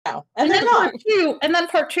 No. And then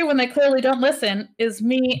part two, when they clearly don't listen, is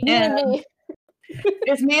me and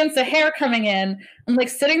Sahar coming in and, like,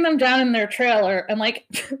 sitting them down in their trailer and, like,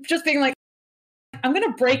 just being like, I'm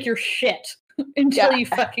gonna break your shit until you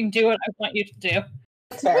fucking do what I want you to do.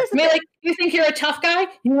 I mean, like, you think you're a tough guy?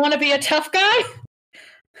 You want to be a tough guy?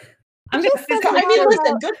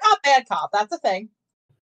 Listen, good cop, bad cop. That's a thing.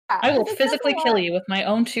 I will physically kill you with my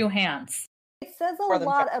own 2 hands. It says a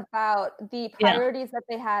lot about the priorities that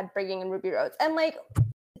they had bringing in Ruby Rhodes. And, like,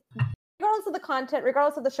 regardless of the content,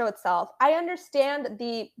 regardless of the show itself, I understand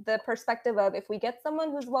the perspective of, if we get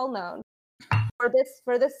someone who's well known for this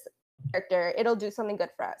character, it'll do something good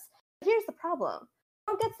for us. But here's the problem.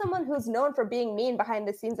 Don't get someone who's known for being mean behind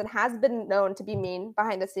the scenes and has been known to be mean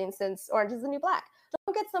behind the scenes since Orange is the New Black.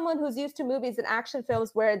 Don't get someone who's used to movies and action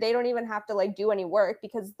films where they don't even have to, like, do any work,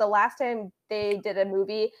 because the last time they did a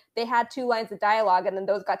movie, they had 2 lines of dialogue and then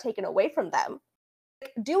those got taken away from them.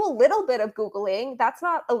 Do a little bit of Googling. That's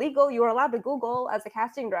not illegal. You are allowed to Google as a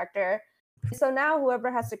casting director. So now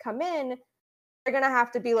whoever has to come in, they're going to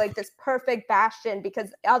have to be, like, this perfect bastion,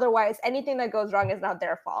 because otherwise anything that goes wrong is not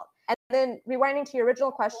their fault. And then rewinding to your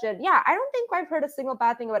original question, I don't think I've heard a single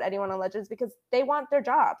bad thing about anyone on Legends, because they want their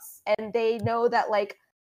jobs and they know that, like,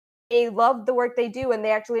 they love the work they do and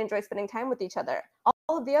they actually enjoy spending time with each other.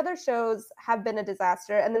 All of the other shows have been a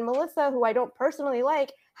disaster. And then Melissa, who I don't personally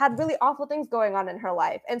like, had really awful things going on in her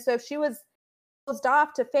life. And so if she was closed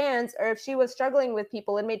off to fans, or if she was struggling with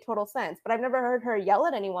people, it made total sense. But I've never heard her yell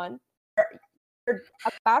at anyone, or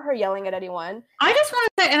about her yelling at anyone. I just want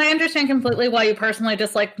to say, and I understand completely why you personally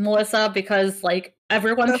dislike Melissa, because, like,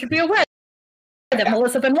 everyone should be aware that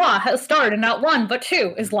Melissa Benoit has starred in not 1 but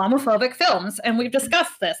 2 Islamophobic films, and we've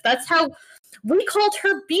discussed this. That's how we called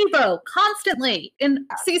her Bebo constantly in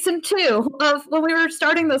season 2 of when we were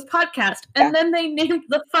starting this podcast, and then they named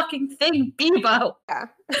the fucking thing Bebo.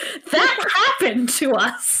 That happened to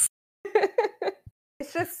us.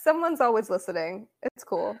 It's just someone's always listening. It's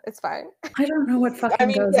cool. It's fine. I don't know what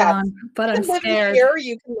fucking goes on, but I'm scared. Here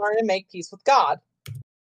you can learn to make peace with God.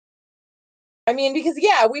 I mean, because,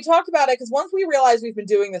 we talked about it, because once we realized we've been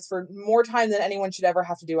doing this for more time than anyone should ever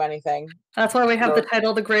have to do anything. That's why we have the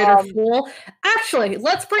title The Greater Fool. Actually,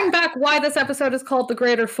 let's bring back why this episode is called The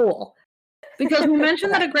Greater Fool. Because we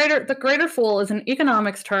mentioned that the greater fool is an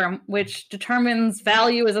economics term which determines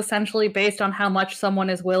value is essentially based on how much someone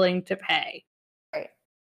is willing to pay.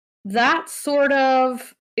 That sort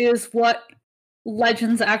of is what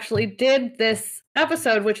Legends actually did this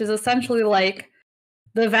episode, which is essentially like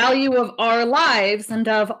the value of our lives and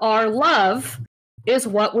of our love is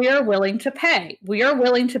what we are willing to pay. We are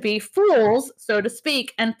willing to be fools, so to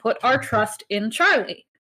speak, and put our trust in Charlie.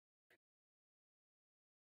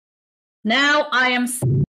 Now I am...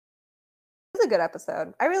 It was a good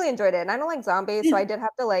episode. I really enjoyed it, and I don't like zombies, so I did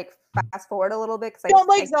have to, like, fast forward a little bit. I don't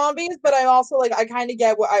like zombies, but I'm also, like, I kind of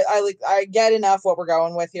get what I get enough what we're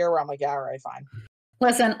going with here, where I'm like, all right, fine.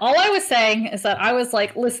 Listen, all I was saying is that I was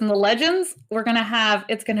like, listen, the Legends,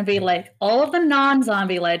 it's going to be, like, all of the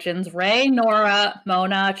non-zombie Legends, Ray, Nora,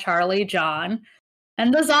 Mona, Charlie, John,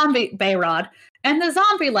 and the zombie, Bayrod, and the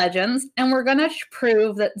zombie Legends, and we're going to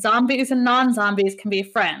prove that zombies and non-zombies can be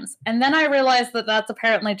friends. And then I realized that that's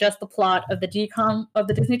apparently just the plot of the DCOM of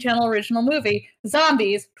the Disney Channel original movie,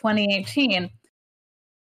 Zombies 2018.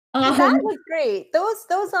 That was great.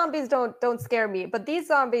 Those zombies don't scare me, but these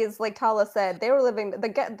zombies, like Tala said, they were living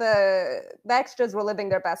the extras were living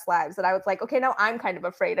their best lives, and I was like, okay, now I'm kind of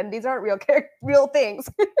afraid, and these aren't real things.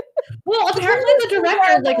 Well, apparently the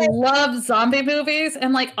director like loves zombie movies,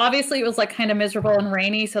 and like obviously it was like kind of miserable and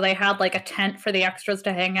rainy, so they had like a tent for the extras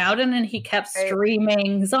to hang out in, and he kept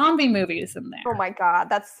streaming zombie movies in there. Oh my god,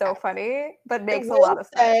 that's so funny, but makes a lot of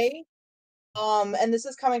sense. And this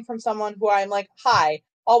is coming from someone who I'm like, hi,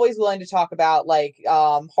 always willing to talk about like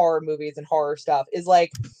horror movies and horror stuff, is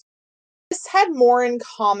like this had more in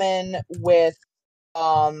common with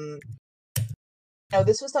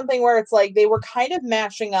this was something where it's like they were kind of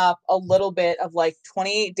mashing up a little bit of like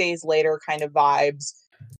 28 Days Later kind of vibes.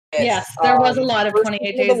 Yes, there was a lot of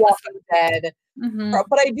 28 Days. The Walking Dead. Mm-hmm.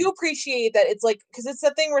 But I do appreciate that it's like, because it's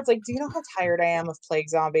that thing where it's like, do you know how tired I am of plague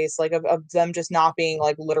zombies? Like of them just not being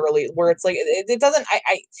like literally, where it's like it doesn't.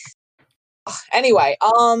 Anyway,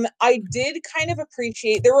 I did kind of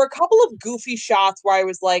appreciate, there were a couple of goofy shots where I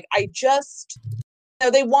was like,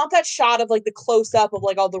 they want that shot of like the close up of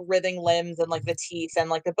like all the writhing limbs and like the teeth and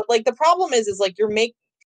like but like the problem is like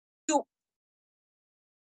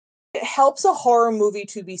it helps a horror movie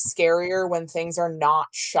to be scarier when things are not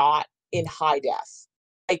shot in high def.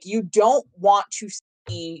 Like you don't want to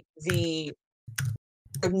see the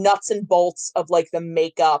nuts and bolts of like the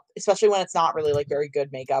makeup, especially when it's not really like very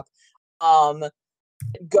good makeup,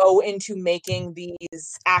 go into making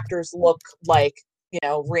these actors look like,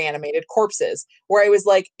 reanimated corpses, where I was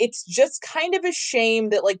like, it's just kind of a shame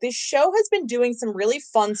that like this show has been doing some really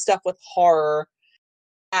fun stuff with horror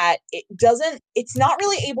that it's not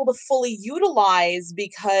really able to fully utilize,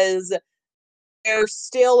 because they're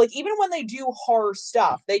still like, even when they do horror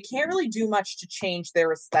stuff, they can't really do much to change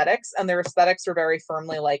their aesthetics, and their aesthetics are very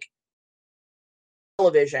firmly like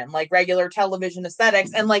television, like regular television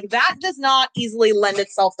aesthetics, and like that does not easily lend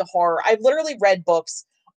itself to horror. I've literally read books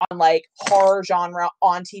on like horror genre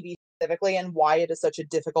on TV specifically, and why it is such a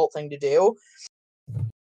difficult thing to do.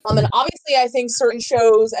 And obviously I think certain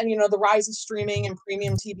shows and, the rise of streaming and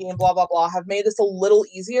premium TV and blah, blah, blah have made this a little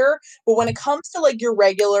easier. But when it comes to like your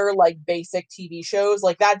regular, like basic TV shows,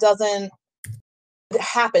 like that doesn't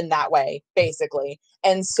happen that way, basically.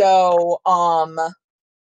 And so, I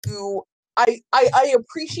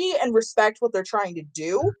appreciate and respect what they're trying to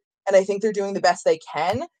do. And I think they're doing the best they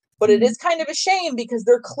can. But it is kind of a shame, because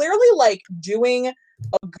they're clearly like doing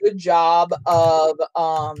a good job of,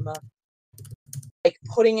 like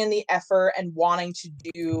putting in the effort and wanting to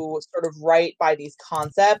do sort of right by these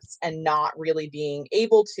concepts, and not really being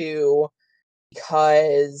able to,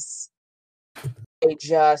 because they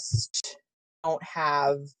just don't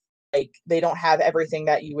have everything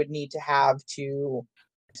that you would need to have to.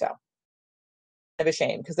 So kind of a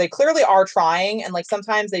shame, because they clearly are trying, and like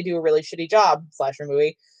sometimes they do a really shitty job, slasher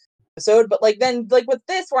movie episode, but like then like with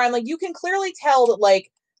this, where I'm like, you can clearly tell that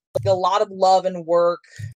like a lot of love and work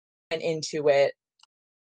went into it.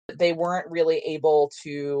 They weren't really able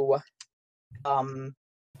to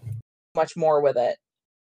much more with it.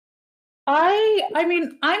 I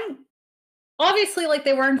mean, I'm obviously like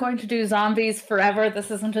they weren't going to do zombies forever.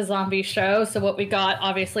 This isn't a zombie show, so what we got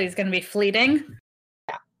obviously is going to be fleeting.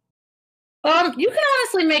 Yeah. You can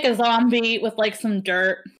honestly make a zombie with like some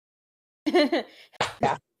dirt. Yeah.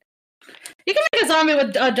 You can make a zombie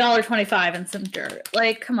with $1.25 and some dirt.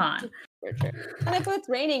 Like, come on. For sure. And if it's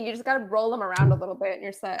raining, you just gotta roll them around a little bit and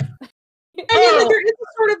you're set. I mean, like, there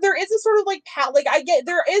is a sort of like I get,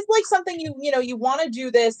 there is like something you want to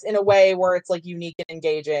do this in a way where it's like unique and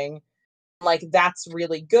engaging, like that's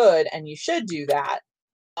really good, and you should do that.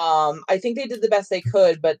 I think they did the best they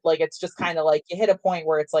could, but like it's just kind of like you hit a point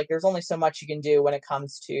where it's like there's only so much you can do when it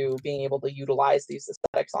comes to being able to utilize these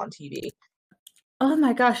aesthetics on TV. Oh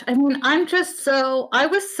my gosh. I mean, I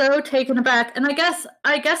was so taken aback. And I guess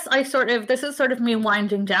this is sort of me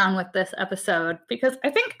winding down with this episode, because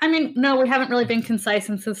no, we haven't really been concise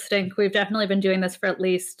and succinct. We've definitely been doing this for at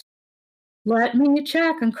least, let me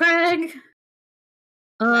check on Craig.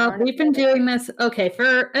 We've been doing this,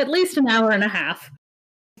 for at least an hour and a half.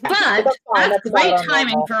 But that's great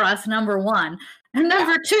timing for us, number one. And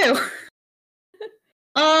number two,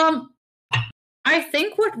 I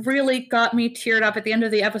think what really got me teared up at the end of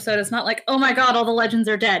the episode is not like, oh my god, all the legends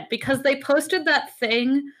are dead, because they posted that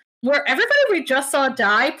thing where everybody we just saw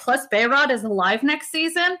die plus Bayrod is alive next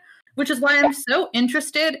season, which is why I'm so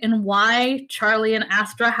interested in why Charlie and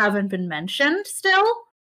Astra haven't been mentioned still.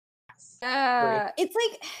 It's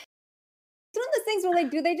like, it's one of those things where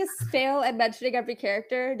like, do they just fail at mentioning every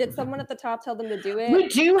character? Did someone at the top tell them to do it? We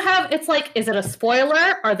do have, it's like, is it a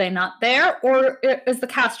spoiler? Are they not there? Or is the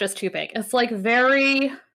cast just too big? It's like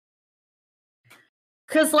very,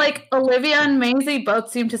 Because, like, Olivia and Maisie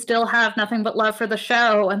both seem to still have nothing but love for the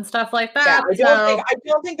show and stuff like that. I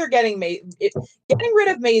don't think they're getting getting rid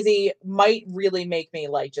of Maisie might really make me,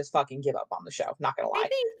 like, just fucking give up on the show. Not gonna lie. I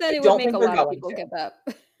think that it would make a lot of people give up.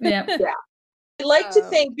 Yeah. I like to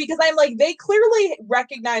think, because I'm like, they clearly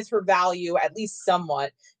recognize her value, at least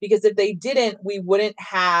somewhat, because if they didn't, we wouldn't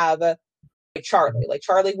have like Charlie. Like,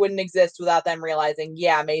 Charlie wouldn't exist without them realizing,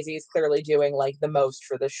 yeah, Maisie is clearly doing like the most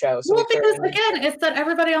for the show. So well, because again, it's that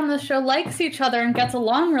everybody on the show likes each other and gets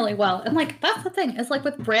along really well. And like, that's the thing. It's like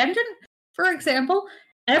with Brandon, for example,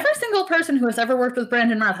 every single person who has ever worked with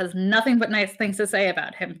Brandon Routh has nothing but nice things to say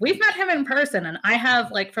about him. We've met him in person, and I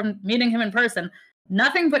have, like, from meeting him in person,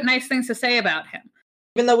 nothing but nice things to say about him.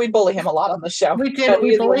 Even though we bully him a lot on the show. We did.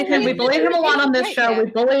 We bullied him. We bullied him a lot on this show.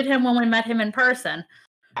 We bullied him when we met him in person.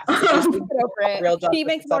 He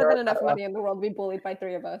makes more than enough money in the world to be bullied by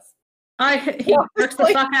three of us. He works the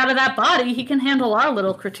fuck out of that body. He can handle our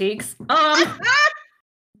little critiques.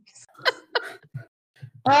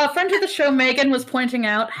 Friend of the show, Megan, was pointing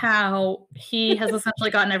out how he has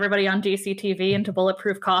essentially gotten everybody on DCTV into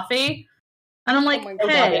Bulletproof Coffee. And I'm like,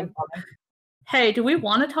 hey, do we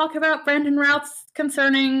want to talk about Brandon Routh's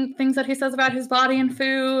concerning things that he says about his body and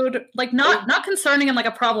food? Like, not concerning in like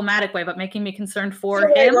a problematic way, but making me concerned for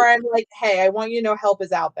him. Where I'm like, hey, I want you to know help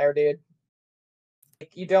is out there, dude.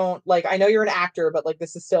 Like, you don't, like, I know you're an actor, but like,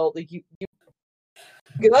 this is still like you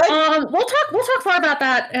good? We'll talk more about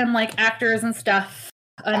that and like actors and stuff.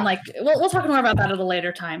 And like we'll talk more about that at a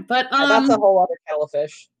later time. But that's a whole other kettle of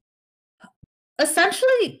fish.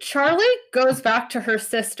 Essentially, Charlie goes back to her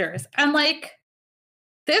sisters, and like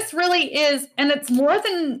this really is, and it's more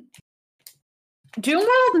than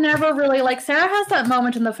Doomworld never really, like, Sarah has that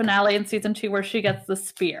moment in the finale in season 2 where she gets the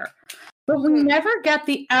spear. But we never get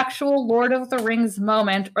the actual Lord of the Rings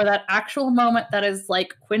moment, or that actual moment that is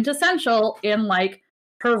like quintessential in like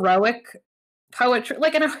heroic poetry,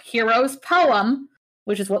 like in a hero's poem,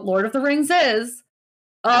 which is what Lord of the Rings is,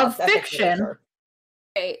 of fiction.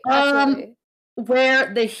 Right,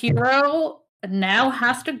 where the hero now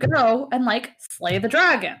has to go and like slay the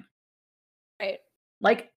dragon. Right.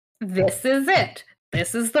 Like, this is it.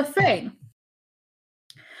 This is the thing.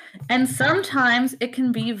 And sometimes it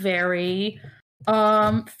can be very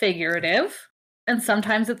figurative, and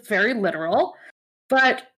sometimes it's very literal.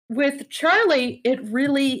 But with Charlie, it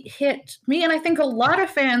really hit me, and I think a lot of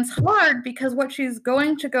fans, hard, because what she's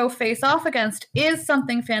going to go face off against is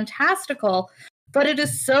something fantastical, but it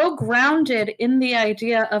is so grounded in the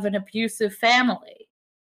idea of an abusive family.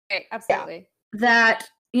 Okay, absolutely. That,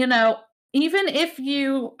 you know, even if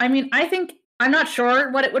you, I mean, I think, I'm not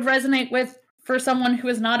sure what it would resonate with for someone who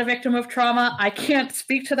is not a victim of trauma. I can't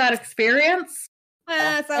speak to that experience.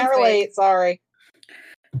 Can't relate, sorry.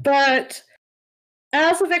 But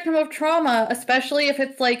as a victim of trauma, especially if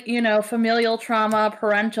it's like, you know, familial trauma,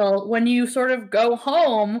 parental, when you sort of go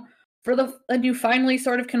home and you finally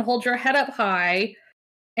sort of can hold your head up high.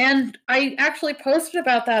 And I actually posted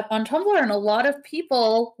about that on Tumblr, and a lot of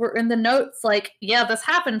people were in the notes like, yeah, this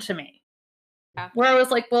happened to me. Yeah. Where I was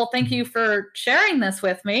like, well, thank you for sharing this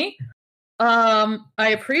with me. I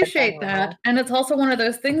appreciate that. And it's also one of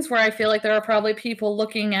those things where I feel like there are probably people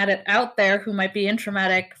looking at it out there who might be in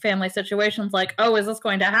traumatic family situations like, oh, is this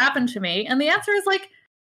going to happen to me? And the answer is like,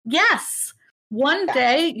 yes. One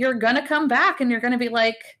day you're going to come back and you're going to be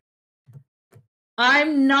like,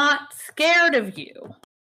 I'm not scared of you.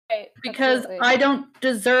 Right, because absolutely. I don't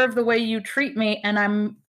deserve the way you treat me, and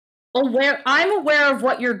I'm aware of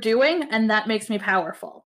what you're doing, and that makes me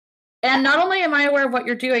powerful. And not only am I aware of what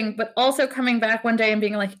you're doing, but also coming back one day and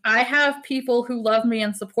being like, I have people who love me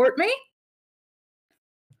and support me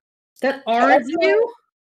that aren't you,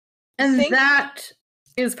 and that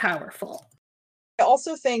is powerful. I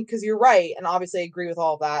also think, because you're right, and obviously I agree with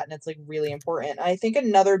all of that, and it's like really important. I think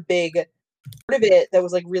another big part of it that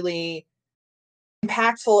was like really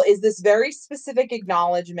impactful is this very specific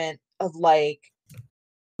acknowledgement of like,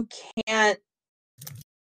 you can't,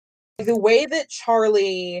 the way that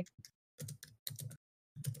Charlie,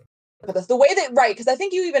 the way that, right, because I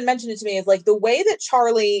think you even mentioned it to me, is like the way that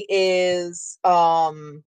Charlie is,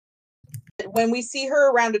 when we see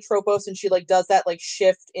her around Atropos and she like does that like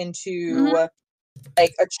shift into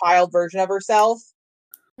like a child version of herself,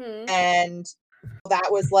 and that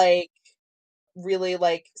was like really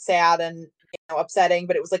like sad and, you know, upsetting,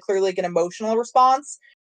 but it was like clearly like an emotional response.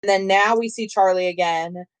 And then now we see Charlie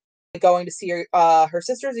again going to see her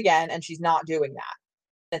sisters again, and she's not doing that.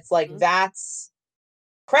 It's like that's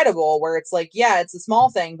credible, where it's like, yeah, it's a small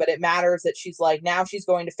thing, but it matters that she's like, now she's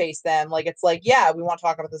going to face them. Like, it's like, yeah, we want to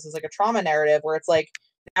talk about this as like a trauma narrative, where it's like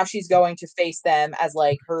now she's going to face them as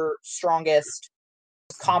like her strongest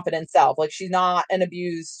confident self. Like, she's not an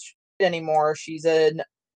abused anymore. She's an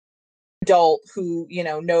adult who, you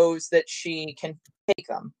know, knows that she can take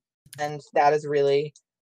them. And that is really,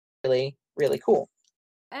 really, really cool.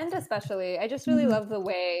 And especially, I just really love the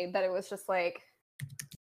way that it was just like,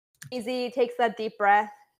 Easy takes that deep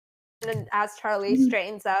breath, and then as Charlie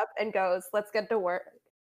straightens up and goes, let's get to work.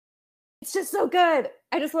 It's just so good.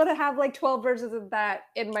 I just want to have like 12 versions of that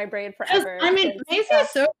in my brain forever. I mean, Maisie is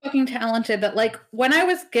so fucking talented that, like, when I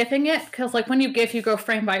was gifting it, because, like, when you gif, you go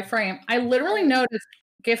frame by frame, I literally noticed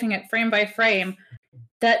gifting it frame by frame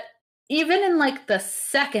that even in, like, the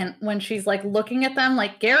second when she's, like, looking at them,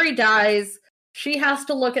 like, Gary dies, she has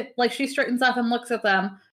to look at, like, she straightens up and looks at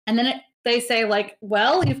them, and then they say, like,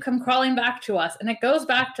 well, you've come crawling back to us, and it goes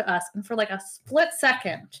back to us, and for, like, a split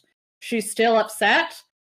second, she's still upset,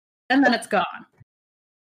 and then it's gone.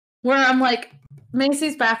 Where I'm like,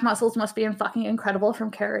 Macy's back muscles must be fucking incredible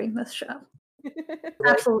from carrying this show.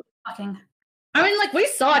 Absolutely fucking. I mean, like, we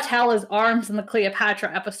saw Tala's arms in the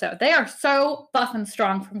Cleopatra episode. They are so fucking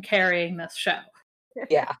strong from carrying this show.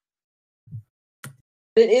 Yeah.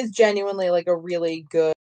 It is genuinely, like, a really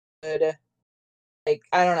good, like,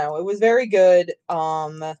 I don't know. It was very good.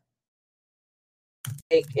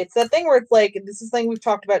 Like, it's that thing where it's like, this is the thing we've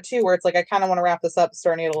talked about too, where it's like, I kind of want to wrap this up,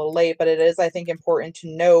 starting it a little late, but it is, I think, important to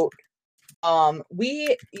note.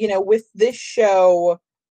 We, you know, with this show,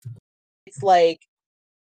 it's like,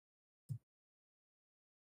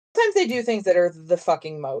 sometimes they do things that are the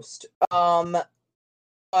fucking most.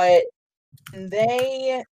 But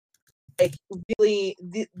they, like, really,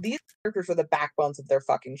 these characters are the backbones of their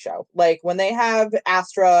fucking show. Like, when they have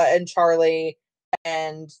Astra and Charlie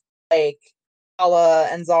and, like, Ala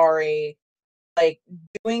and Zari, like,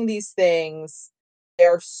 doing these things,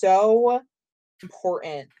 they're so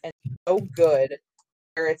important and so good.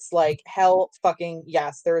 Where it's like, hell fucking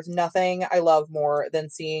yes, there is nothing I love more than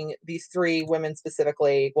seeing these three women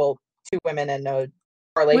specifically, well, two women and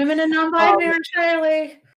Charlie. Women and non-binary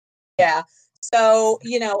Charlie. Yeah. So,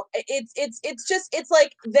 you know, it's just, it's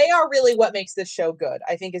like, they are really what makes this show good,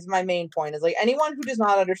 I think, is my main point. Is like, anyone who does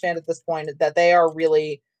not understand at this point that they are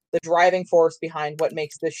really the driving force behind what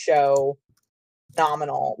makes this show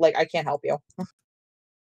phenomenal. Like, I can't help you.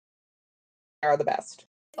 They are the best.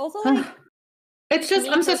 Also, like, it's just,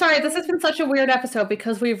 I'm so sorry, this has been such a weird episode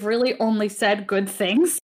because we've really only said good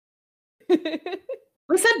things.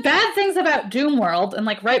 We said bad things about Doom World, and,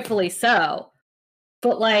 like, rightfully so.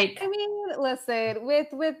 But, like, I mean, listen, with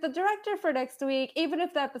the director for next week, even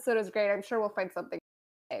if the episode is great, I'm sure we'll find something.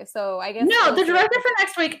 So I guess no, the director for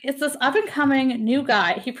next week is this up-and-coming new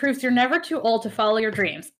guy. He proves you're never too old to follow your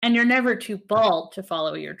dreams, and you're never too bald to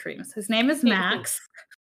follow your dreams. His name is Max.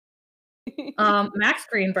 Max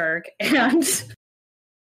Greenberg, and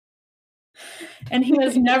he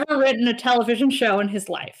has never written a television show in his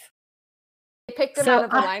life. They picked him out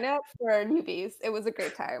of the lineup for newbies. It was a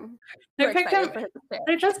great time. They picked him.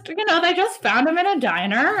 They just found him in a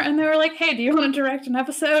diner, and they were like, "Hey, do you want to direct an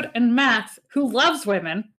episode?" And Max, who loves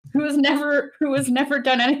women, who has never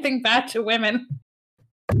done anything bad to women,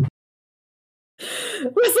 was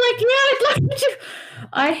like, "Yeah, I'd love to."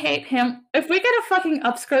 I hate him. If we get a fucking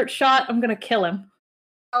upskirt shot, I'm gonna kill him.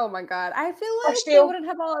 Oh my god! I feel like they wouldn't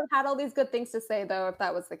have had all these good things to say though if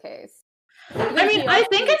that was the case. I mean, I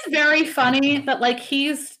think it's very funny that, like, he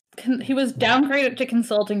was downgraded to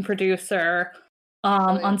consulting producer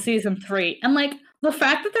on season 3, and, like, the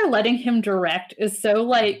fact that they're letting him direct is so,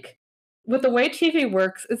 like, with the way TV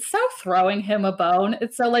works, it's so throwing him a bone.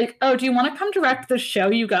 It's so like, oh, do you want to come direct the show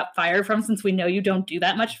you got fired from since we know you don't do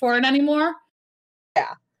that much for it anymore?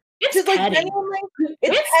 Yeah, it's petty. Like,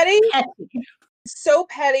 it's petty. It's so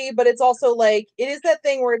petty, but it's also like, it is that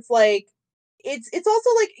thing where it's like, it's also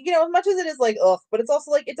like, you know, as much as it is like, ugh, but it's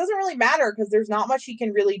also like, it doesn't really matter because there's not much he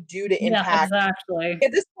can really do to impact. Yeah, exactly.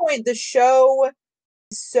 At this point, the show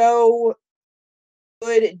is so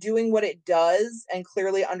good at doing what it does and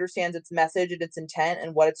clearly understands its message and its intent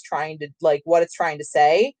and what it's trying to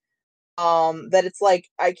say. That it's like,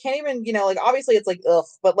 I can't even, you know, like, obviously it's like, ugh,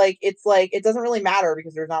 but like, it's like, it doesn't really matter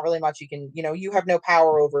because there's not really much you can, you know, you have no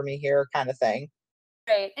power over me here kind of thing.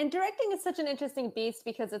 Right. And directing is such an interesting beast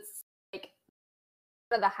because it's like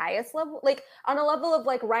the highest level, like on a level of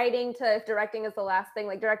like writing to if directing is the last thing,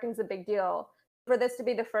 like directing is a big deal. For this to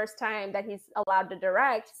be the first time that he's allowed to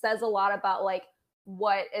direct says a lot about like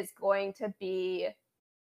what is going to be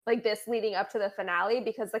like this leading up to the finale,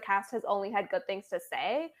 because the cast has only had good things to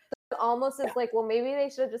say. So it almost is like, well, maybe they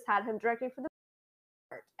should have just had him directing for the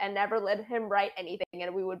part and never let him write anything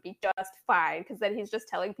and we would be just fine, because then he's just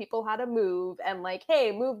telling people how to move and like,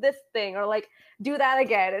 hey, move this thing or like do that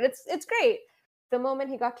again, and it's great. The moment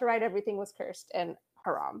he got to write, everything was cursed, and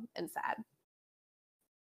haram and sad.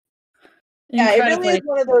 Yeah, it really is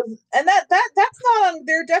one of those, and that's not on.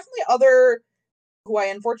 There are definitely other who I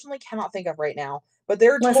unfortunately cannot think of right now, but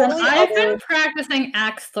there are totally I've other. been practicing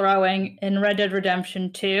axe throwing in Red Dead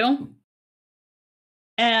Redemption 2.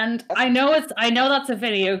 And I know that's a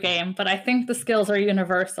video game, but I think the skills are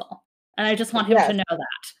universal. And I just want him to know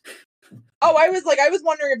that. Oh, I was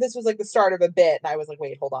wondering if this was like the start of a bit, and I was like,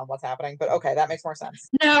 wait, hold on, what's happening? But okay, that makes more sense.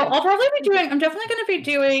 No, I'm definitely going to be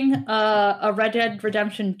doing a Red Dead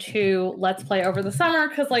Redemption 2 Let's Play over the summer,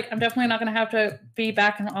 because like I'm definitely not going to have to be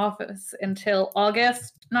back in the office until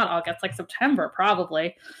September,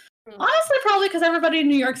 probably. Honestly, probably because everybody in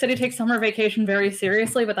New York City takes summer vacation very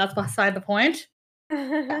seriously, but that's beside the point.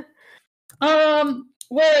 Where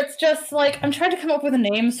it's just like I'm trying to come up with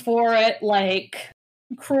names for it, like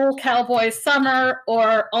Cruel Cowboy Summer,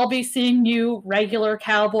 or I'll Be Seeing You Regular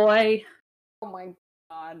Cowboy. Oh my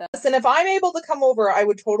god. Listen, if I'm able to come over, I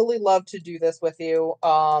would totally love to do this with you.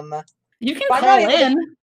 You can call in.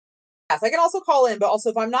 Yes, I can also call in, but also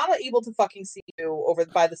if I'm not able to fucking see you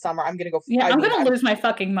by the summer, I'm gonna go. Yeah, I'm gonna lose my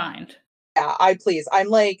fucking mind. Yeah, I'm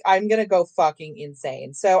gonna go fucking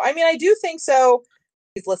insane. So, I mean, I do think so.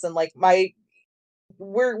 Please listen, like I'm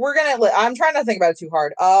trying to think about it too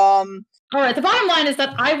hard. All right, the bottom line is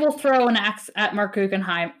that I will throw an axe at Mark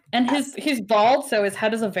Guggenheim, and he's bald, so his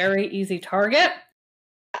head is a very easy target.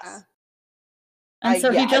 Yes. And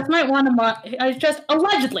so he just might want to just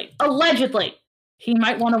allegedly, he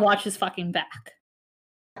might want to watch his fucking back.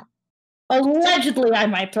 Yeah. Allegedly, I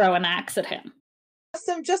might throw an axe at him.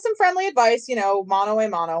 Just some friendly advice, mano a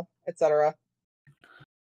mano, etc.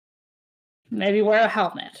 Maybe wear a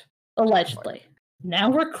helmet. Allegedly. Now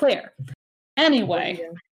we're clear. Anyway,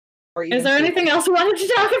 is there anything else we wanted to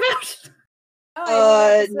talk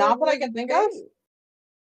about? Not that I can think of.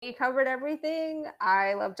 We covered everything.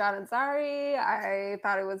 I love John and Zari. I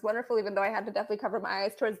thought it was wonderful, even though I had to definitely cover my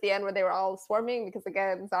eyes towards the end where they were all swarming, because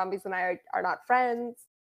again, zombies and I are not friends.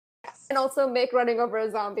 Yes. And also Mick running over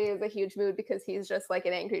a zombie is a huge mood because he's just like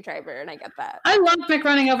an angry driver, and I get that. I love Mick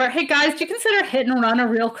running over. Hey guys, do you consider hit and run a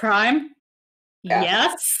real crime? Yeah.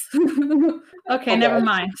 Yes. Okay, never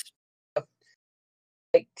mind.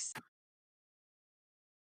 Thanks.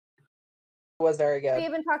 It was very good. We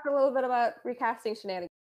even talked a little bit about recasting shenanigans.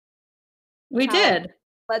 We did.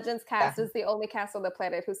 Legends cast is the only cast on the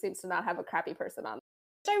planet who seems to not have a crappy person on,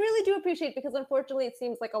 which I really do appreciate, because unfortunately it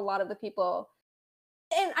seems like a lot of the people,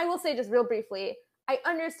 and I will say just real briefly, I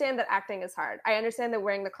understand that acting is hard. I understand that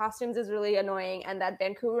wearing the costumes is really annoying, and that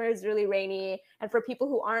Vancouver is really rainy, and for people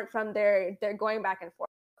who aren't from there, they're going back and forth.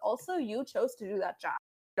 Also, you chose to do that job.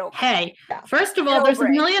 Hey, first of all, there's a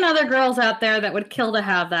million other girls out there that would kill to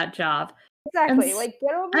have that job. Exactly.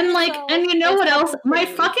 Get over yourself. And you know what else? My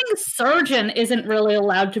fucking surgeon isn't really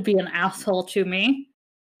allowed to be an asshole to me.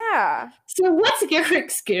 Yeah. So what's your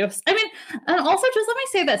excuse? I mean, and also just let me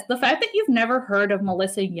say this. The fact that you've never heard of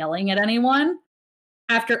Melissa yelling at anyone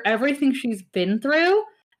after everything she's been through,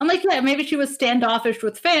 I'm like, yeah, maybe she was standoffish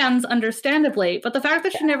with fans, understandably, but the fact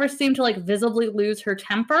that she never seemed to visibly lose her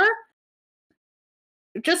temper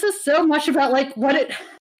just is so much about what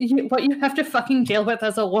you have to fucking deal with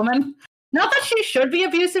as a woman. Not that she should be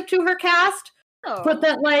abusive to her cast, but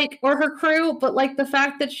that or her crew, but the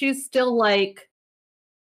fact that she's still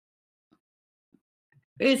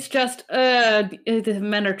it's just the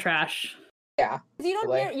men are trash. Yeah. You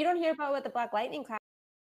don't hear about what the Black Lightning class.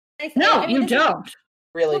 No, you don't.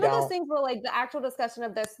 Really one don't. Of those things where the actual discussion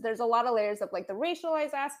of this, there's a lot of layers of the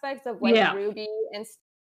racialized aspects of Ruby and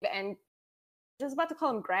Steve, and just about to call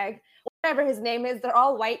him Greg, whatever his name is. They're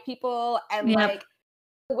all white people, and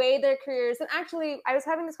the way their careers, and actually I was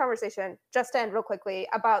having this conversation just to end real quickly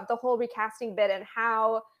about the whole recasting bit, and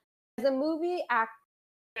how as a movie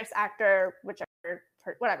actor, whichever,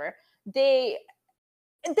 whatever, they've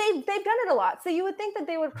done it a lot. So you would think that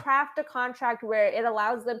they would craft a contract where it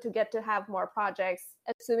allows them to get to have more projects,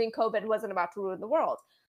 assuming COVID wasn't about to ruin the world.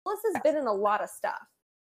 Melissa's been in a lot of stuff.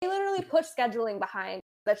 They literally pushed scheduling behind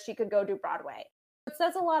that she could go do Broadway. It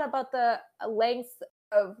says a lot about the lengths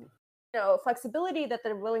of flexibility that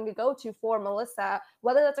they're willing to go to for Melissa,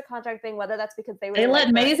 whether that's a contract thing, whether that's because they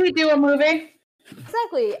let Maisie do a movie.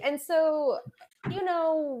 Exactly. And so,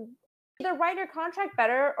 either write your contract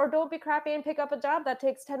better or don't be crappy and pick up a job that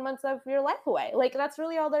takes 10 months of your life away. That's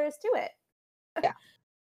really all there is to it. Yeah.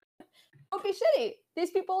 Don't be shitty.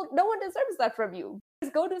 These people, no one deserves that from you.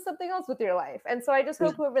 Just go do something else with your life. And so I just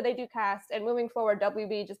hope whoever they do cast, and moving forward,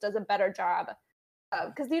 WB just does a better job.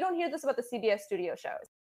 Because you don't hear this about the CBS studio shows.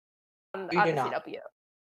 On the CW.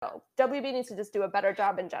 So WB needs to just do a better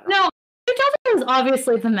job in general. No, CW is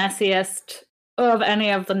obviously the messiest of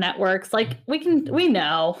any of the networks. Like, we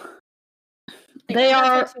know. They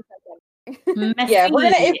are messy. Yeah,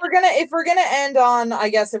 if we're gonna end on, I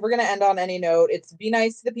guess if we're gonna end on any note, it's be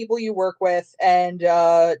nice to the people you work with, and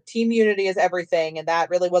team unity is everything, and that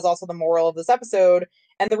really was also the moral of this episode,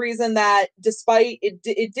 and the reason that despite it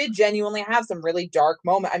did genuinely have some really dark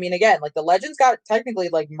moment. I mean, again, like the legends got technically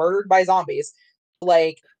like murdered by zombies,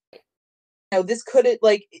 like. This couldn't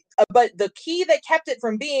but the key that kept it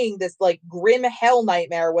from being this like grim hell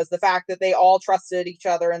nightmare was the fact that they all trusted each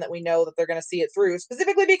other and that we know that they're going to see it through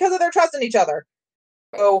specifically because of their trust in each other.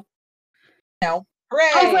 So, hooray!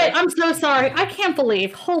 Oh wait, I'm so sorry. I can't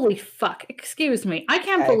believe. Holy fuck! Excuse me. I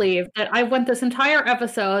can't believe that I went this entire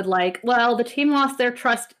episode like, well, the team lost their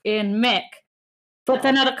trust in Mick, but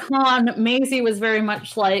then at a con, Maisie was very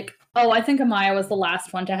much like, oh, I think Amaya was the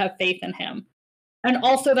last one to have faith in him. And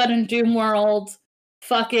also that in Doom World,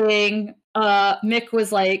 fucking Mick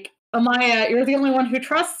was like, Amaya, you're the only one who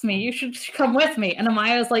trusts me. You should come with me. And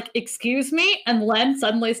Amaya's like, excuse me? And Len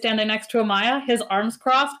suddenly standing next to Amaya, his arms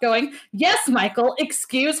crossed, going, yes, Michael,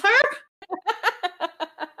 excuse her?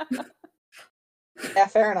 Yeah,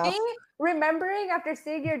 fair enough. Remembering after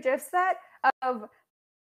seeing your GIF set of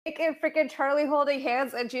Mick and freaking Charlie holding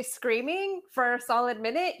hands and she's screaming for a solid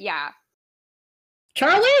minute, yeah.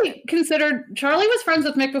 Charlie was friends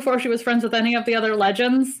with Mick before she was friends with any of the other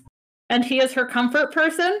legends, and he is her comfort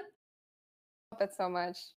person. I love it so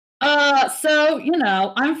much. So,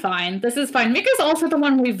 I'm fine. This is fine. Mick is also the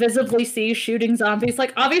one we visibly see shooting zombies.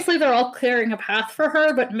 Like, obviously they're all clearing a path for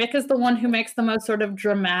her, but Mick is the one who makes the most sort of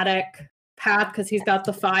dramatic path because he's got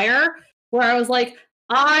the fire, where I was like,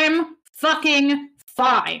 I'm fucking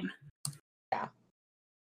fine. Yeah.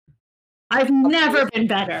 I've never been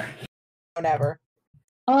better. Never.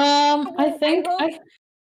 I think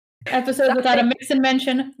episode without a mix and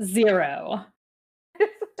mention 0.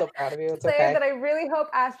 So proud of you. It's say okay. that I really hope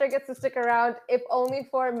Astra gets to stick around, if only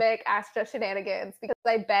for Mick Astra shenanigans, because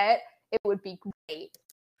I bet it would be great.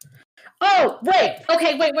 Oh, wait.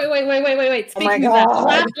 Okay, wait. Speaking of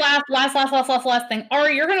that, last thing.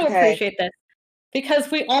 Ari, you're going to appreciate this, because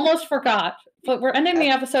we almost forgot, but we're ending the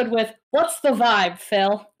episode with, what's the vibe,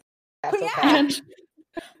 Phil? That's okay. And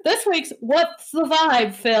this week's What's the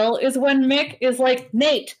Vibe, Phil, is when Mick is like,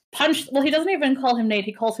 Nate, punch. Well, he doesn't even call him Nate,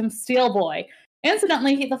 he calls him Steel Boy.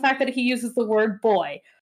 Incidentally, the fact that he uses the word boy.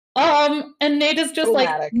 And Nate is just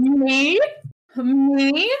like, me,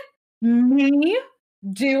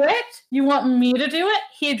 do it? You want me to do it?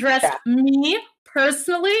 He addressed me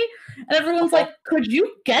personally, and everyone's like, could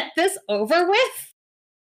you get this over with?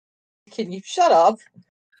 Can you shut up?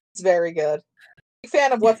 It's very good. Big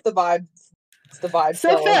fan of What's the Vibe? It's the vibe.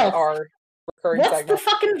 So Phil, our recurring what's segment. the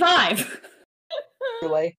fucking vibe?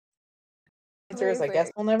 Truly. Answer is, I guess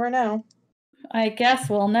we'll never know. I guess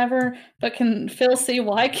we'll never. But can Phil see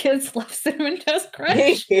why kids love Cinnamon Toast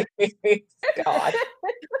Crunch? God.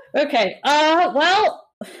 Okay. Well,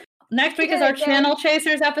 next week is our Channel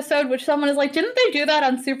Chasers episode, which someone is like, didn't they do that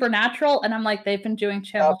on Supernatural? And I'm like, they've been doing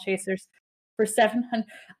Channel Chasers for 700.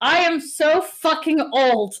 I am so fucking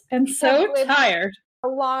old and so tired. A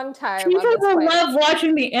long time. People will love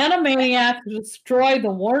watching the Animaniacs destroy the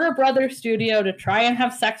Warner Brothers studio to try and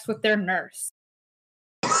have sex with their nurse.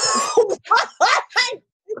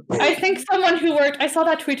 I think someone who worked, I saw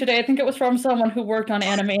that tweet today, I think it was from someone who worked on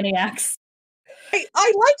Animaniacs.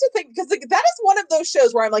 I like to think, because that is one of those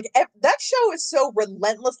shows where I'm like, that show is so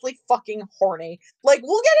relentlessly fucking horny. Like,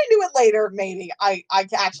 we'll get into it later, maybe. I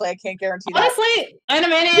can't guarantee that. Honestly,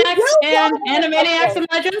 Animaniacs and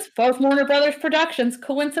Legends, both Warner Brothers productions.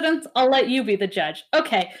 Coincidence? I'll let you be the judge.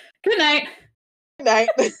 Okay, good night. Good night.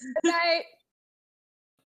 Good night.